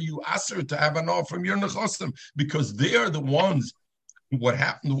 whoever you ask her to have an off from your nechosim, because they are the ones. What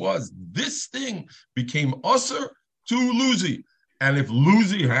happened was this thing became usher to Luzi. And if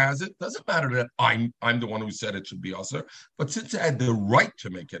Luzi has it, doesn't matter that I'm the one who said it should be usher. But since I had the right to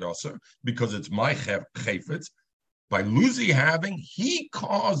make it usher, because it's my chayfetz, by Luzi having, he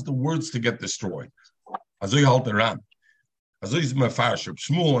caused the words to get destroyed. Azoy halt the Ram. Azoy is Mefarshim,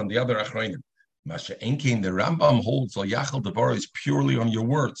 Shmuel and the other Achrayim. Masha Enkein, the Rambam holds Lo Yachal Devar is purely on your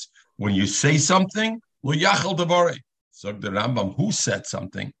words. When you say something, Lo Yachal Devar. So the Rambam, who said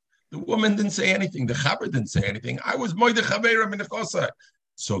something? The woman didn't say anything. The Chaber didn't say anything. I was Moide Chavera Minachosar.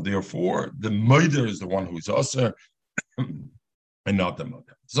 So therefore, the Moider is the one who's Osir and not the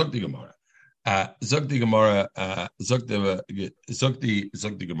Mother. Zog the Gemara. Zog the Gemara. Zog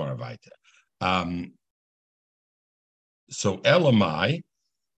the Gemara weiter. So Elamai,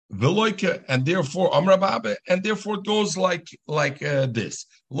 Veloike, and therefore Amrababe, and therefore it goes like this.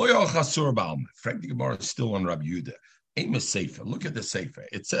 Loyal Chasur Balma. Frank the Gemara is still on Rabbi Yehuda. Amos Sefer. Look at the Sefer.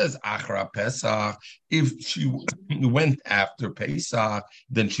 It says Achra Pesach. If she went after Pesach,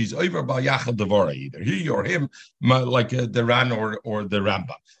 then she's over by Yachal Devora, either he or him, like the Ran or the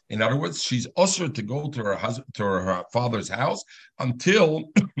Rambam. In other words, she's usher to go to her husband, to her father's house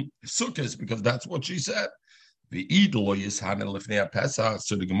until Sukkot, because that's what she said. The idol is Lifnei Pesach.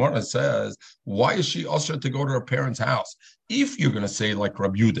 So the Gemara says, why is she usher to go to her parents' house? If you're going to say like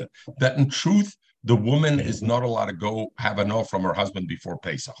Rabbi Yehuda, that in truth the woman is not allowed to go have an off from her husband before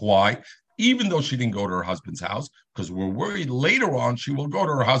Pesach. Why? Even though she didn't go to her husband's house, because we're worried later on she will go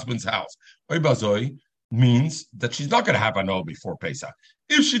to her husband's house. Oibazoi means that she's not going to have an off before Pesach.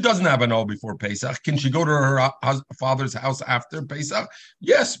 If she doesn't have an off before Pesach, can she go to her father's house after Pesach?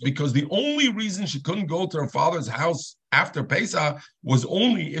 Yes, because the only reason she couldn't go to her father's house after Pesach was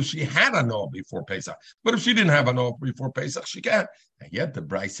only if she had an off before Pesach. But if she didn't have an off before Pesach, she can't. And yet the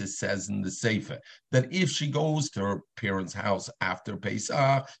Brisa says in the Sefer that if she goes to her parents' house after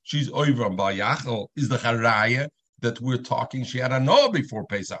Pesach, she's over on Bayachel, is the Haraya that we're talking, she had a no before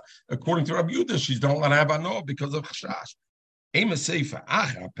Pesach. According to Rabbi Yehuda, she's not allowed to have a no because of Chashash. Ema Sefer,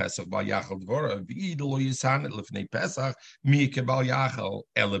 Achar Pesach Bayachel Dvora, V'id lo yisanet lefnei Pesach, mi kebal Yachel,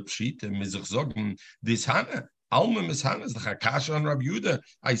 Elepshit, Mizach Zogim, this Hannah. Alma Mishana is the Chakasha on Rabbi Yehuda.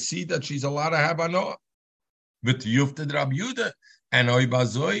 I see that she's allowed to have a no. With Yufted Rabbi Yehuda. And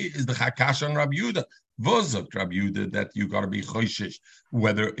Oibazoi is the Chakasha on Rabbi Yehuda. Vozok Rabbi Yehuda that you got to be choishish,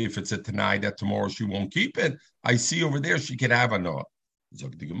 whether if it's a tonight that tomorrow she won't keep it. I see over there she could have a no.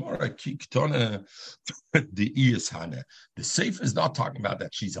 Zok the Gemara kiktona the Iyashana. The Sefer is not talking about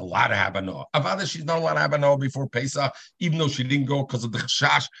that she's allowed to have a no. Avada she's not allowed to have a no before Pesach, even though she didn't go because of the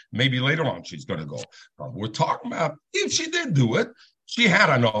chashash. Maybe later on she's going to go. But we're talking about if she did do it. She had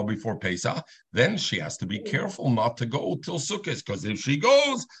a no before Pesach, then she has to be careful not to go till Sukkot, because if she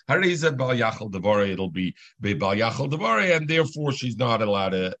goes, Hariza Bal Yachal Devari, it'll be Bal Yachal Devari, and therefore she's not allowed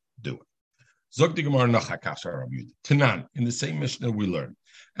to do it. Zog the Gemara Nachakasha Rabbi Yehuda. Tanan, in the same Mishnah we learned.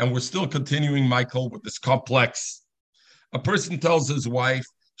 And we're still continuing, Michael, with this complex. A person tells his wife,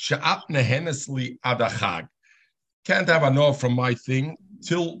 Sha'at nehenesli adachag. Can't have a no from my thing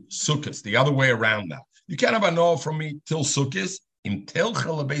till Sukkot, the other way around now. You can't have a no from me till Sukkot. If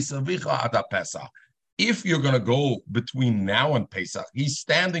you're going to go between now and Pesach, he's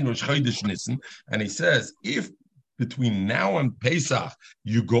standing with Chodesh Nisan, and he says, if between now and Pesach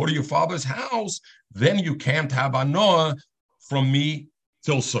you go to your father's house, then you can't have a Noah from me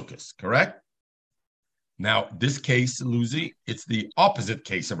till Sukkot, correct? Now, this case, Luzi, it's the opposite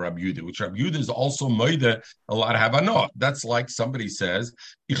case of Rabbi Yehuda, which Rabbi Yehuda is also moide allowed to have a Noah. That's like somebody says,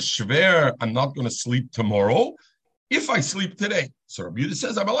 Ich schwer, I'm not going to sleep tomorrow, if I sleep today. So Rabbi Yehuda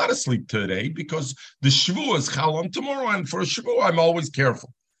says I'm allowed to sleep today because the Shavuot is Chalom tomorrow, and for a Shavuot I'm always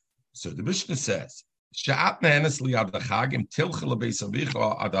careful. So the Mishnah says, Sha'at ne'enes li'ad ha'chagim tilcha lebeis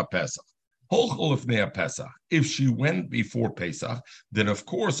avicha ad ha'pesach. Holchol lefnei ha'pesach. If she went before Pesach, then of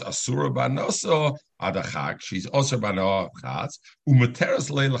course asura banosa ad ha'chag. She's asur banoa chatz u'meteres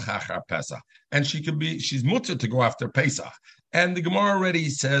leilachach ha'pesach, and she's mutter to go after Pesach. And the Gemara already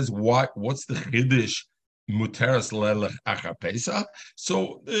says what's the chiddush? Muteras lelech achar Pesach.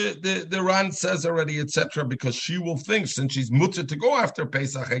 So the Ran says already, etc., because she will think, since she's mutter to go after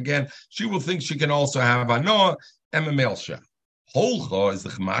Pesach again, she will think she can also have a Noah and a Melsha. Holcha is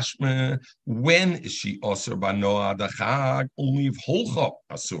the Chmashme. When is she Osir Banoah Adachag? Only if Holcha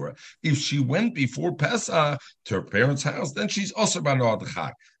Asura. If she went before Pesach to her parents' house, then she's Osir Banoah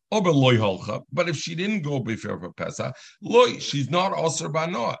Adachag. But if she didn't go before Pesach, loy, she's not Aser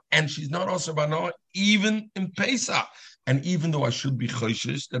Banoah, and she's not Aser Banoah even in Pesach. And even though I should be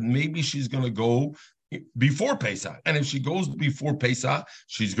choishish that maybe she's going to go before Pesach, and if she goes before Pesach,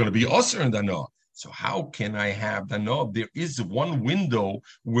 she's going to be Aser in Danoah. So how can I have Danoah? There is one window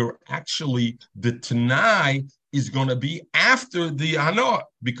where actually the Tanai is going to be after the Hanoah,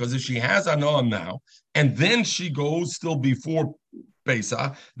 because if she has Hanoah now, and then she goes still before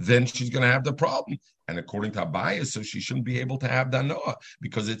Pesach, then she's going to have the problem. And according to Abaye, so she shouldn't be able to have that Noah,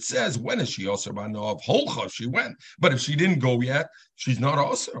 because it says, when is she also by Noah of Holcha? She went. But if she didn't go yet, she's not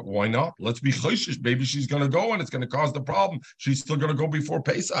also. Why not? Let's be choishish. Maybe she's going to go and it's going to cause the problem. She's still going to go before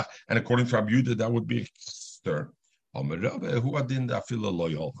Pesach. And according to Rabbi Yehuda, that would be stir. No, the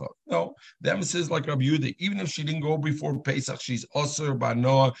emphasis like Rabbi Yehuda, even if she didn't go before Pesach, she's Aser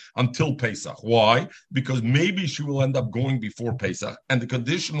Banoah until Pesach. Why? Because maybe she will end up going before Pesach, and the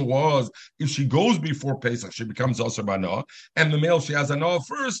condition was if she goes before Pesach, she becomes Aser Banoah, and the male she has a Noah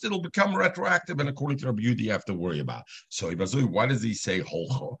first, it'll become retroactive, and according to Rabbi Yehuda, you have to worry about. So why does he say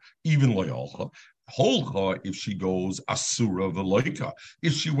Holcha, even Loyolcha? Holcha, if she goes Asura Veloika.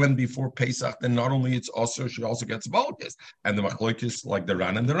 If she went before Pesach, then not only it's Asur, she also gets Malchus. And the Machlokes like the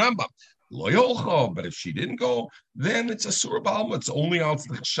Ran and the Rambam. Loyolcha, but if she didn't go, then it's Asura Ba'alma. It's only out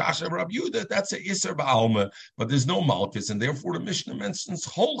the Shasha Rabbi Yehuda. That's a Isser Ba'alma, but there's no Malchus. And therefore the Mishnah mentions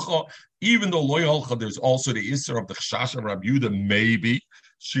Holcha, even though Loyolcha, there's also the Isser of the Shasha Rabbi Yehuda, maybe.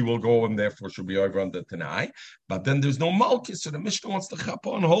 She will go and therefore she'll be over on the Tanai. But then there's no Malchus, so the Mishnah wants to chapa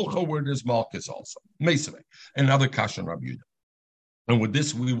on Holcha where there's Malchus also. Mesave, another Kashan Rabbi Yehuda. And with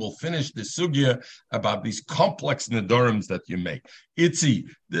this, we will finish the sugya about these complex nedarims that you make. Itzi,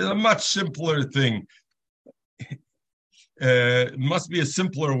 there's a much simpler thing. It must be a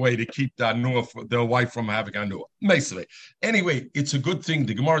simpler way to keep the wife from having anuah. Mesave. Anyway, it's a good thing.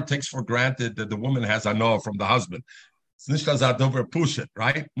 The Gemara takes for granted that the woman has anuah from the husband. It's nicht als over push it,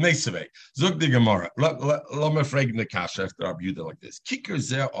 right? Mesave. Zog the Gemara. Let me fragen the kasha after Rabbi Yehuda like this. Kicker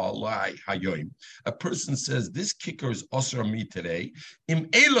zeh alai hayoim. A person says, this kicker is osir me today. Im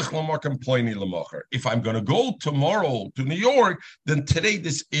elech lamarkem ploini lamacher. If I'm going to go tomorrow to New York, then today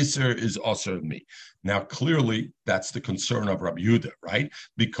this iser is osir me. Now, clearly, that's the concern of Rabbi Yehuda, right?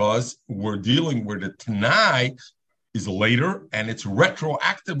 Because we're dealing with the Tanai is later, and it's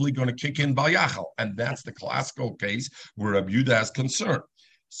retroactively going to kick in Bal Yachal. And that's the classical case where Rabbi Yehuda has concern.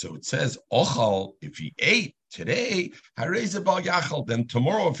 So it says, Ochal, if he ate today, Hareze Bal Yachal, then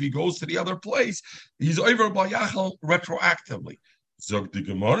tomorrow, if he goes to the other place, he's over Bal Yachal retroactively. Zog the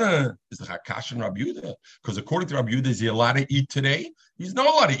Gemara is the Hakash and Rabbi Yehuda, because according to Rabbi Yehuda, is he allowed to eat today? He's not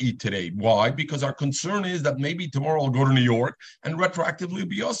allowed to eat today. Why? Because our concern is that maybe tomorrow I'll go to New York and retroactively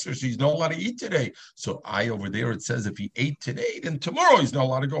be usher, so he's not allowed to eat today. So over there it says if he ate today, then tomorrow he's not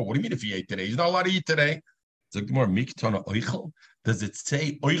allowed to go. What do you mean if he ate today? He's not allowed to eat today. Zog the Gemara, Miktana Oichel. Does it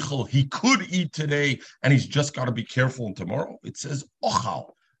say Oichel he could eat today and he's just got to be careful and tomorrow? It says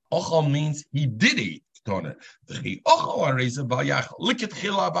Ochal. Ochal means he did eat. Look at Chila, he's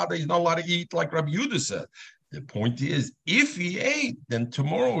not allowed to eat like Rabbi Yehuda said. The point is, if he ate, then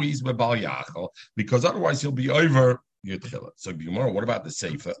tomorrow he's Bal Yachal, because otherwise he'll be over Yud. So Gemara, what about the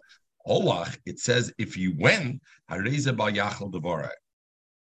Sefer? Olach, it says if he went, Hareze Bal Yachal Devareh.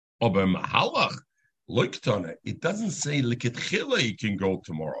 Ober Mahalach, it doesn't say Liketchila he can go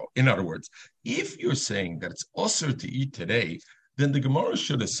tomorrow. In other words, if you're saying that it's usher to eat today, then the Gemara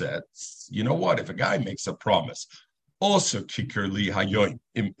should have said, you know what, if a guy makes a promise, also kicker li hayoim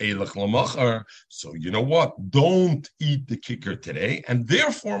im elech lamachar, so you know what, don't eat the kicker today, and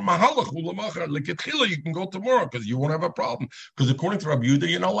therefore mahalach ulamachar leketchila, you can go tomorrow because you won't have a problem. Because according to Rabbi Yehuda,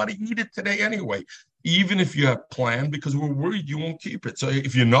 you're not allowed to eat it today anyway, even if you have planned, because we're worried you won't keep it. So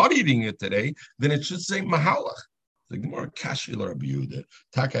if you're not eating it today, then it should say mahalach. The Gemara kashi Rabbi Yehuda,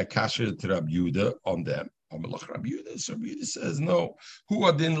 taka kashi to Rabbi Yehuda on them. Rabbi Yehuda says, no, who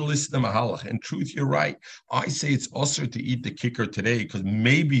didn't list the mahalach? In truth, you're right. I say it's usher to eat the kicker today because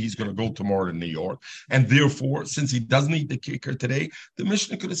maybe he's going to go tomorrow to New York. And therefore, since he doesn't eat the kicker today, the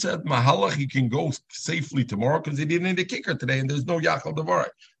Mishnah could have said, mahalach, he can go safely tomorrow because he didn't eat the kicker today and there's no yachal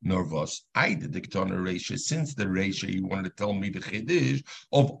devar. Nervous. I did the Ketana Reisha. Since the Reisha, he wanted to tell me the Chiddush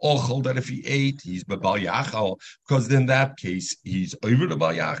of Ochel that if he ate, he's Bal Yachal, because in that case, he's over the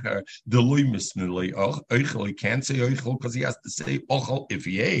Bal Yachal. The Lui Misnilei Ochel, he can't say Ochel because he has to say Ochel if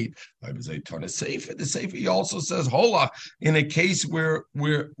he ate. I was a ton of Sefer. The Sefer he also says Holach in a case where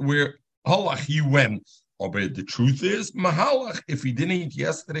Holach he went. But the truth is, Mahalach, if he didn't eat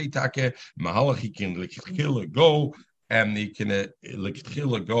yesterday, Take, Mahalach, he can go. And he can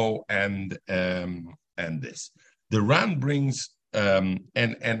go and this. The Ran brings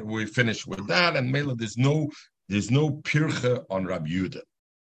and we finish with that. And Mela, there's no pircha on Rabbi Yehuda.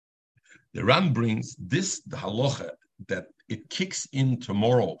 The Ran brings the halacha that it kicks in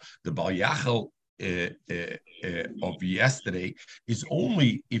tomorrow. The Bal Yachal of yesterday is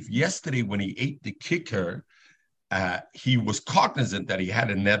only if yesterday when he ate the kicker, he was cognizant that he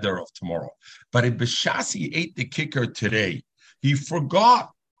had a neder of tomorrow. But if B'shas he ate the kicker today, he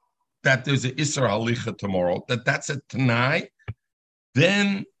forgot that there's an Isser Halicha tomorrow, that's a Tanai,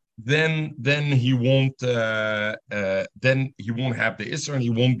 then he won't have the Isser and he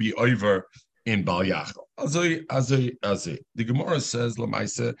won't be over in Bal Yachal. The Gemara says,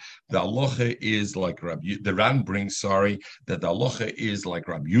 Lamaisa, the halacha is like Rabbi. The Ran brings, that the halacha is like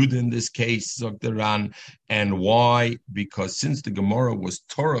Rabbi Yehuda in this case, Zog the Ran, and why? Because since the Gemara was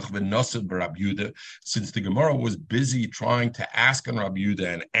Torach v'Nosed b'Rabbi Yehuda, since the Gemara was busy trying to ask on Rabbi Yehuda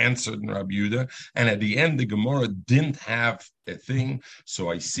and answered in Rabbi Yehuda, and at the end the Gemara didn't have a thing.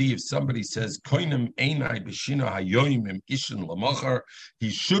 So I see if somebody says Koinem Einai B'Shina Hayoim Im Ishin Lamachar, he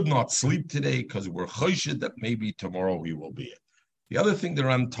should not sleep today because we're choshid that maybe tomorrow he will be it. The other thing the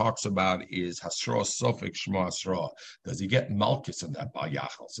Ran talks about is Hasra Sofik Shema Hasra. Does he get Malchus in that Bal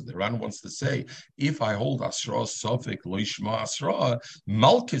Yachal? So the Ran wants to say, if I hold Hasra Sofik Lo Shema Hasra,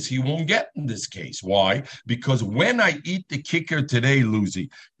 Malchus he won't get in this case. Why? Because when I eat the kicker today, Lucy,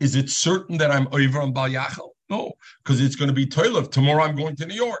 is it certain that I'm over on Bal Yachal? No, because it's going to be Toilev. Tomorrow I'm going to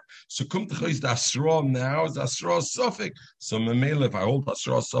New York. So kum is the Asra now, is Asra Suffolk. So Memele, if I hold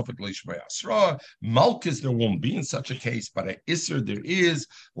Asra Suffolk, Lishmei Asra, Malchus there won't be in such a case, but at Isser there is,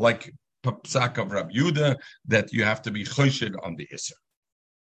 like Psak of Rabbi Yehuda, that you have to be Choshed on the Isser.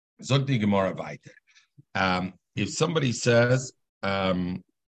 Zog di Gemara weiter. If somebody says,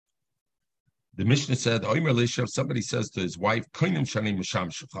 the Mishnah said, if somebody says to his wife,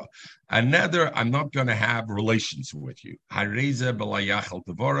 another, I'm not going to have relations with you. He's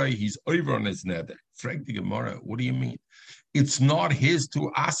over on his nether. Frank the Gemara, what do you mean? It's not his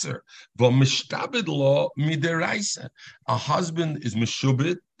to aser. A husband is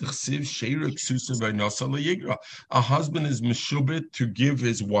meshubit. A husband is meshubit to give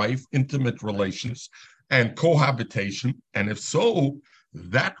his wife intimate relations and cohabitation. And if so,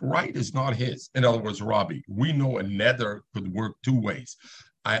 that right is not his. In other words, Rabbi, we know a neder could work two ways.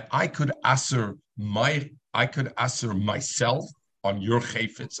 I could aser myself on your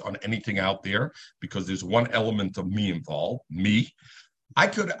chayfetz, on anything out there, because there's one element of me involved, me. I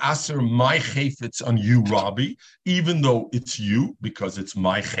could aser my chayfetz on you, Rabbi, even though it's you, because it's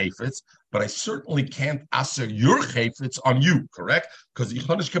my chayfetz, but I certainly can't aser your chayfetz on you, correct? Because it's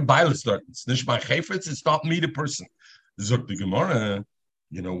nicht my chayfetz, it's not me, the person. Zok the Gemara,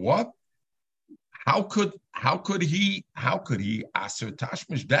 you know what? How could he aser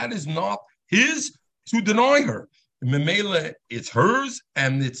tashmish? That is not his to deny her. Memela, it's hers,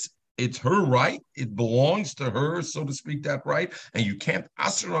 and it's her right. It belongs to her, so to speak, that right, and you can't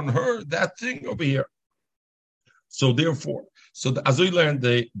aser on her that thing over here. So therefore, as we learned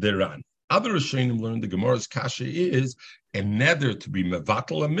the Ran, other Rishonim learned the Gemara's kasha is a neder to be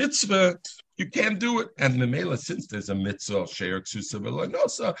mevatel a mitzvah. You can't do it, and Memela, since there's a mitzvah she'er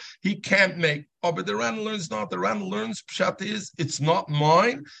ksusa, he can't make. Oh, but the Ran learns not. The Ran learns pshat is it's not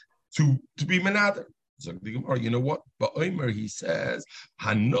mine to be menader. So the Gemara, you know what? But Omer, he says,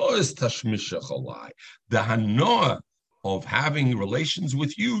 Hanoah is tashmisha chalai. The hanoah of having relations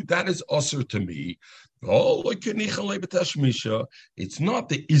with you, that is usher to me. Oh, it's not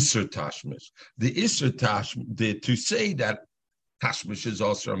the Isser Tashmish. The Isser Tashmish, to say that Tashmish is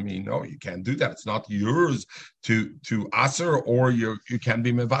usher, I mean, no, you can't do that. It's not yours to usher, or you can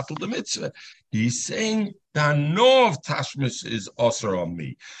be mevatel the mitzvah. He's saying the hanoah of Tashmish is usher on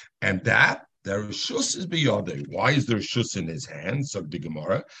me. And that, there is shus is biyodei. Why is there shus in his hand? So the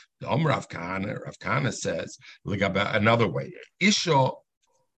Gemara, the Rav Kahana says, another way. Isha,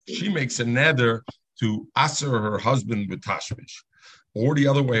 she makes a neder to aser her husband with tashmish, or the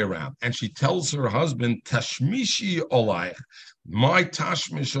other way around, and she tells her husband, tashmishi olayich, my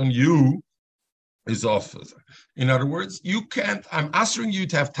tashmish on you is off. In other words, you can't. I'm asking you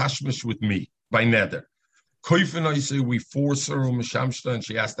to have tashmish with me by neder. We force her and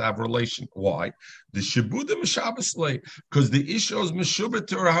she has to have a relation. Why? The shibuda mishabaslay, because the isha is mishubah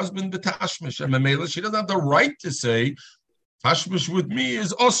to her husband b'tashmish, and Mamela, she doesn't have the right to say tashmish with me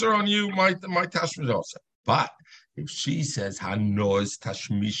is osir on you, my tashmish osir. But if she says hanoah is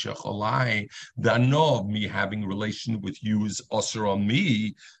tashmisha cholai, the hanoah of me having relation with you is osir on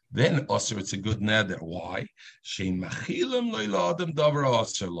me, then osir, it's a good neder. Why?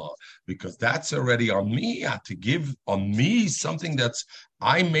 Because that's already on me. I have to give on me something that's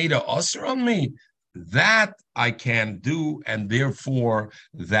I made a osir on me. That I can do, and therefore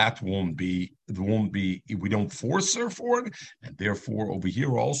that won't be. We don't force her for it, and therefore over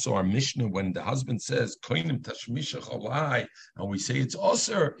here also our Mishnah, when the husband says koinim tashmishach alai, and we say it's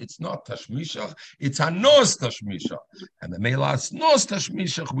osir, it's not tashmishach, it's hanos tashmishach, and the melas nos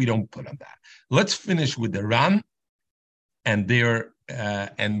tashmishach, we don't put on that. Let's finish with the Ran, and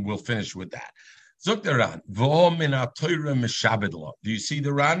we'll finish with that. Zok the Ran, v'ho min ha-Torah meshabed lo. Do you see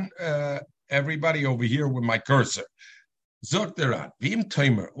the Ran? Everybody over here with my cursor. Zok the Ran, v'im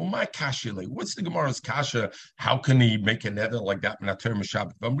toimer, umay kasha le. What's the Gemara's kasha? How can he make a nether like that? Min ha-Torah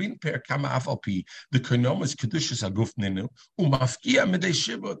meshabed. V'amrin per kama afal pi. The konom is kedushas haguf ninu. Umafkia midei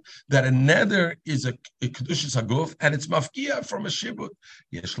shibud. That a nether is a kedushas haguf, and it's mafkia from a shibud.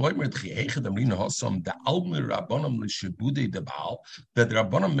 Yesh loimer d'chiechad amrin hosam the almir rabbanim l'shibudei de baal. That the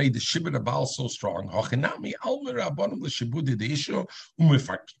rabbanim made the shibud of baal so strong. Hachinami almir rabbanim l'shibudei de isho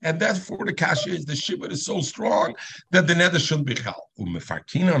umifak. And therefore the kasha is the shibud is so strong that the nether should be chal.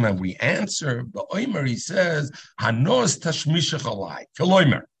 Umefarkinon, and we answer the Oimer. He says hanos tashmishach alai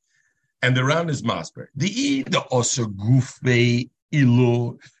koloimer, and the round is masber. The oser gufe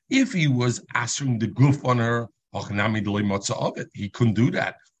ilu. If he was answering the guf on her, hachnami d'loy motza of it, he couldn't do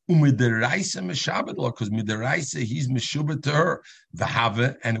that. Umideraisa meshabed lo, because mideraisa he's meshubed to her.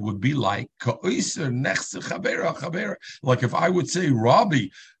 V'have, and it would be like ka'oiser nechse chavera chavera. Like if I would say, Rabbi,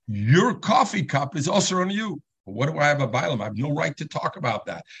 your coffee cup is also on you. What do I have a bailam? I have no right to talk about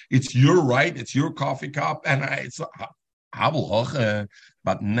that. It's your right. It's your coffee cup, and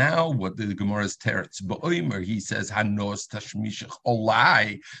but now what the Gemara's teretz ba'omer, he says hanos tashmishach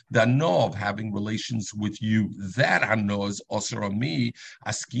olai, the no of having relations with you, that hanos osir on me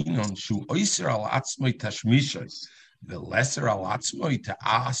askinon shu oiser al atzmoi tashmishach. The lesser alatzmoi to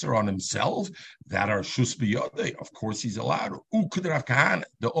aser on himself, that are shus biyodei, of course he's allowed. Ukudra kahan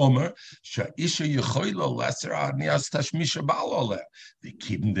the omer sheisha yechoilo lesser anias tashmisha balole. They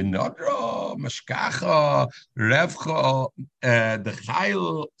keep the nodro mashkacha revcha the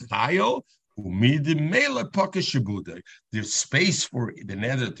chayil umid mele pakeshibude. There's space for the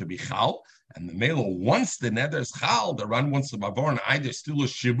nether to be chal. And the male, once the nether is chal, the Ran wants the mavorn either still a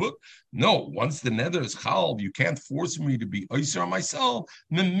shibut. No, once the nether is chal, you can't force me to be oiser on myself.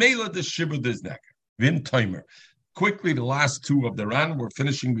 The mele, the shibut is necker. Vim timer. Quickly, the last two of the Ran, we're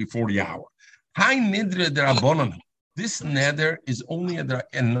finishing before the hour. Hi nidre derabonon. This nether is only a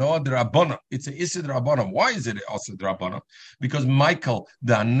no derabonah. It's a issa derabonah. Why is it also derabonah? Because Michael,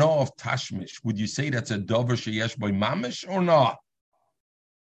 the no of tashmish, would you say that's a dover sheyesh by mamish or not?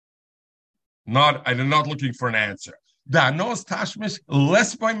 I'm not looking for an answer. The anos tashmish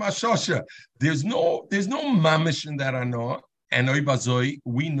less by mashosha. There's no mamish in that ano. And oibazoi,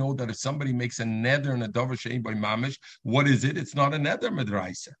 we know that if somebody makes a nether and a dover shein by mamish, what is it? It's not a nether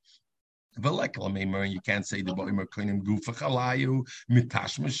medraisa. You can't say the boimer koinim gufa chalayu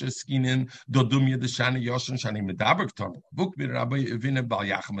mitashmish skinin dodum yedeshani yoshin shani medabek ton book mit rabbi evine bal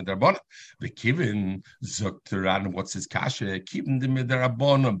yachem medrabon the kivin zokteran. What's his kasha? Keeping the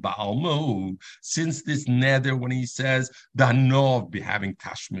medrabon baalmo. Since this nether, when he says the no of having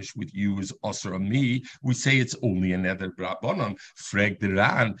tashmish with you is osir me, we say it's only a nether drabonon. Freg the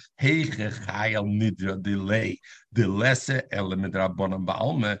ran heiche chayal nidra delay. The lesser element rabbanon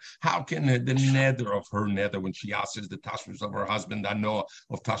ba'alma. How can the nether of her nether, when she asks the tashmish of her husband, I know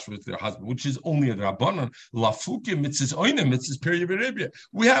of tashmish with her husband, which is only a rabbanon, lafuke mitzvahs oina mitzvahs periviribia.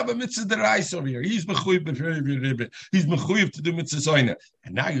 We have a mitzvah derais over here. He's mechuyev periviribia. He's mechuyev to do mitzvahs oina.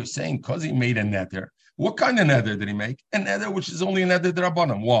 And now you're saying because he made a nether. What kind of nether did he make? A nether which is only a nether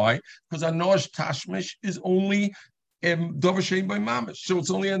rabbanon. Why? Because a nosh tashmish is only dover shein by mamish, so it's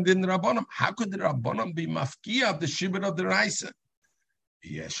only in the rabbanim. How could the rabbanim be mafkia of the shibud of the raisa?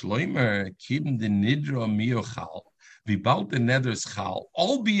 Yes, loimer keeping the nidra miochal. We bought the nether's chal,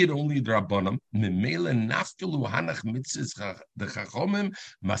 albeit only the rabbanim. Memele nafkelu hanach mitzvahs the chachomim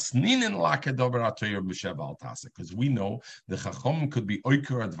masninen lake dover atoyer b'shev al tasa. Because we know the chachomim could be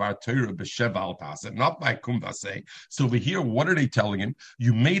oiker advar toyer b'shev al tasa, not by kumvase. So over here, what are they telling him?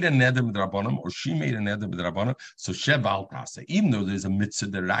 You made a nether with the rabbanim, or she made a nether with the rabbanim. So shev al tasa, even though there's a mitzvah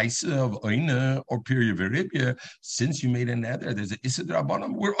the raisa of oina or period veribia, since you made a nether, there's a issa the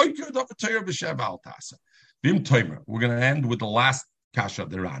rabbanim. We're oiker advar toyer b'shev al tasa. We're going to end with the last kasha of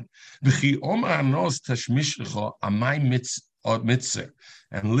the Ran.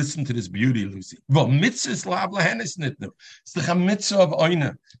 And listen to this beauty, Lucy. Well, mitzvah is lav lahenis nitnu. It's the mitzvah of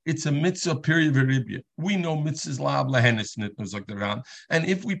oina. It's a mitzvah period veribia. We know mitzvah is lav lahenis nitnu, like the Ran. And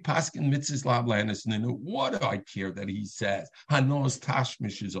if we pass in mitzvah is lav lahenis nitnu, what do I care that he says hanos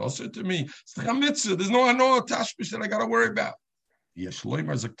tashmish is also to me? It's the mitzvah. There's no hanos tashmish that I got to worry about.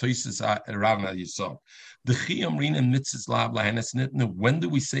 Yeshloimer Zaktosis Ravna Yisod. The Chiyam Rina Mitzvahs Lav Lahanes Nitna. When do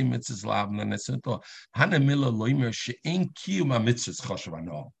we say Mitzvahs Lav Lahanes Nitna? Hanamila Loimer She'en Kiyum HaMitzvahs Choshev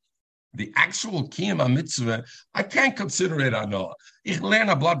Ano. The actual Kiyum HaMitzvah, I can't consider it Ano. Ich learn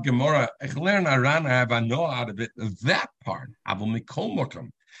a blood Gemara, ich learn a Ran, I have Ano out of it. That part, Abu Mikol Mokum.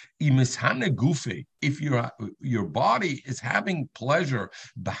 If your body is having pleasure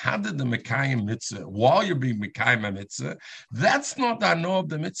while you're being Mekayim mitzvah, that's not the Hano of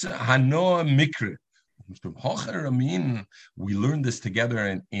the mitzvah, Hano Mikre. We learned this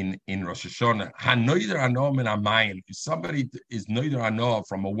together in Rosh Hashanah. Hanoider Hano min amayim. If somebody is noider Hano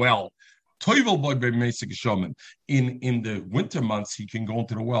from a well, in the winter months, he can go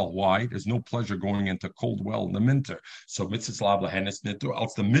into the well. Why? There's no pleasure going into cold well in the winter. So mitzvah lav lahenes nitu.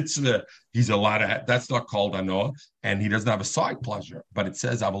 Else the mitzvah he's allowed to have. That's not called ano, and he doesn't have a side pleasure. But it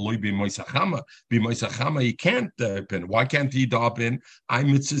says avaloi b'moisachama. B'moisachama he can't pin. Why can't he drop in? I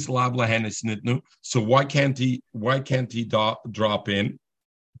mitzvah lav lahenes nitu. So why can't he drop in?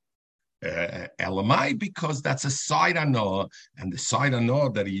 Elamai, because that's a side anoah, and the side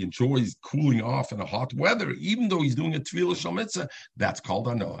anoah that he enjoys cooling off in a hot weather, even though he's doing a tefillah shel mitzvah, that's called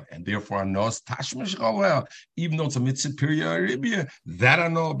anoah, and therefore anoah's tashmish raweh, even though it's a mitzvah period, that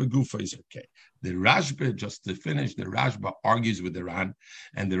anoah begufa is okay. The Rashba, just to finish, the Rashba argues with the Ran,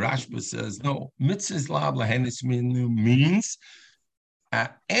 and the Rashba says no, mitzvah lab lahenis means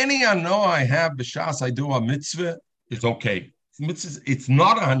any anoah I have b'shas I do a mitzvah is okay. It's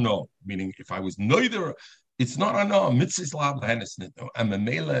not a hano, meaning if I was neither, it's not a hano. Mitzvah lab lahenes nitno. And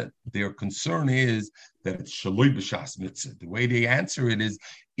Mamela, their concern is that it's shaloi b'shas mitzvah. The way they answer it is,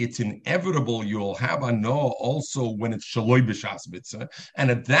 it's inevitable you'll have a no also when it's shaloi b'shas mitzvah.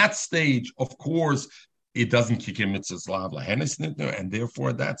 And at that stage, of course, it doesn't kick in mitzvah lab lahenes nitno, and therefore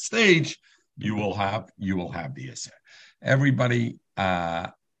at that stage you will have the Yisr. Everybody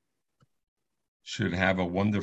should have a wonderful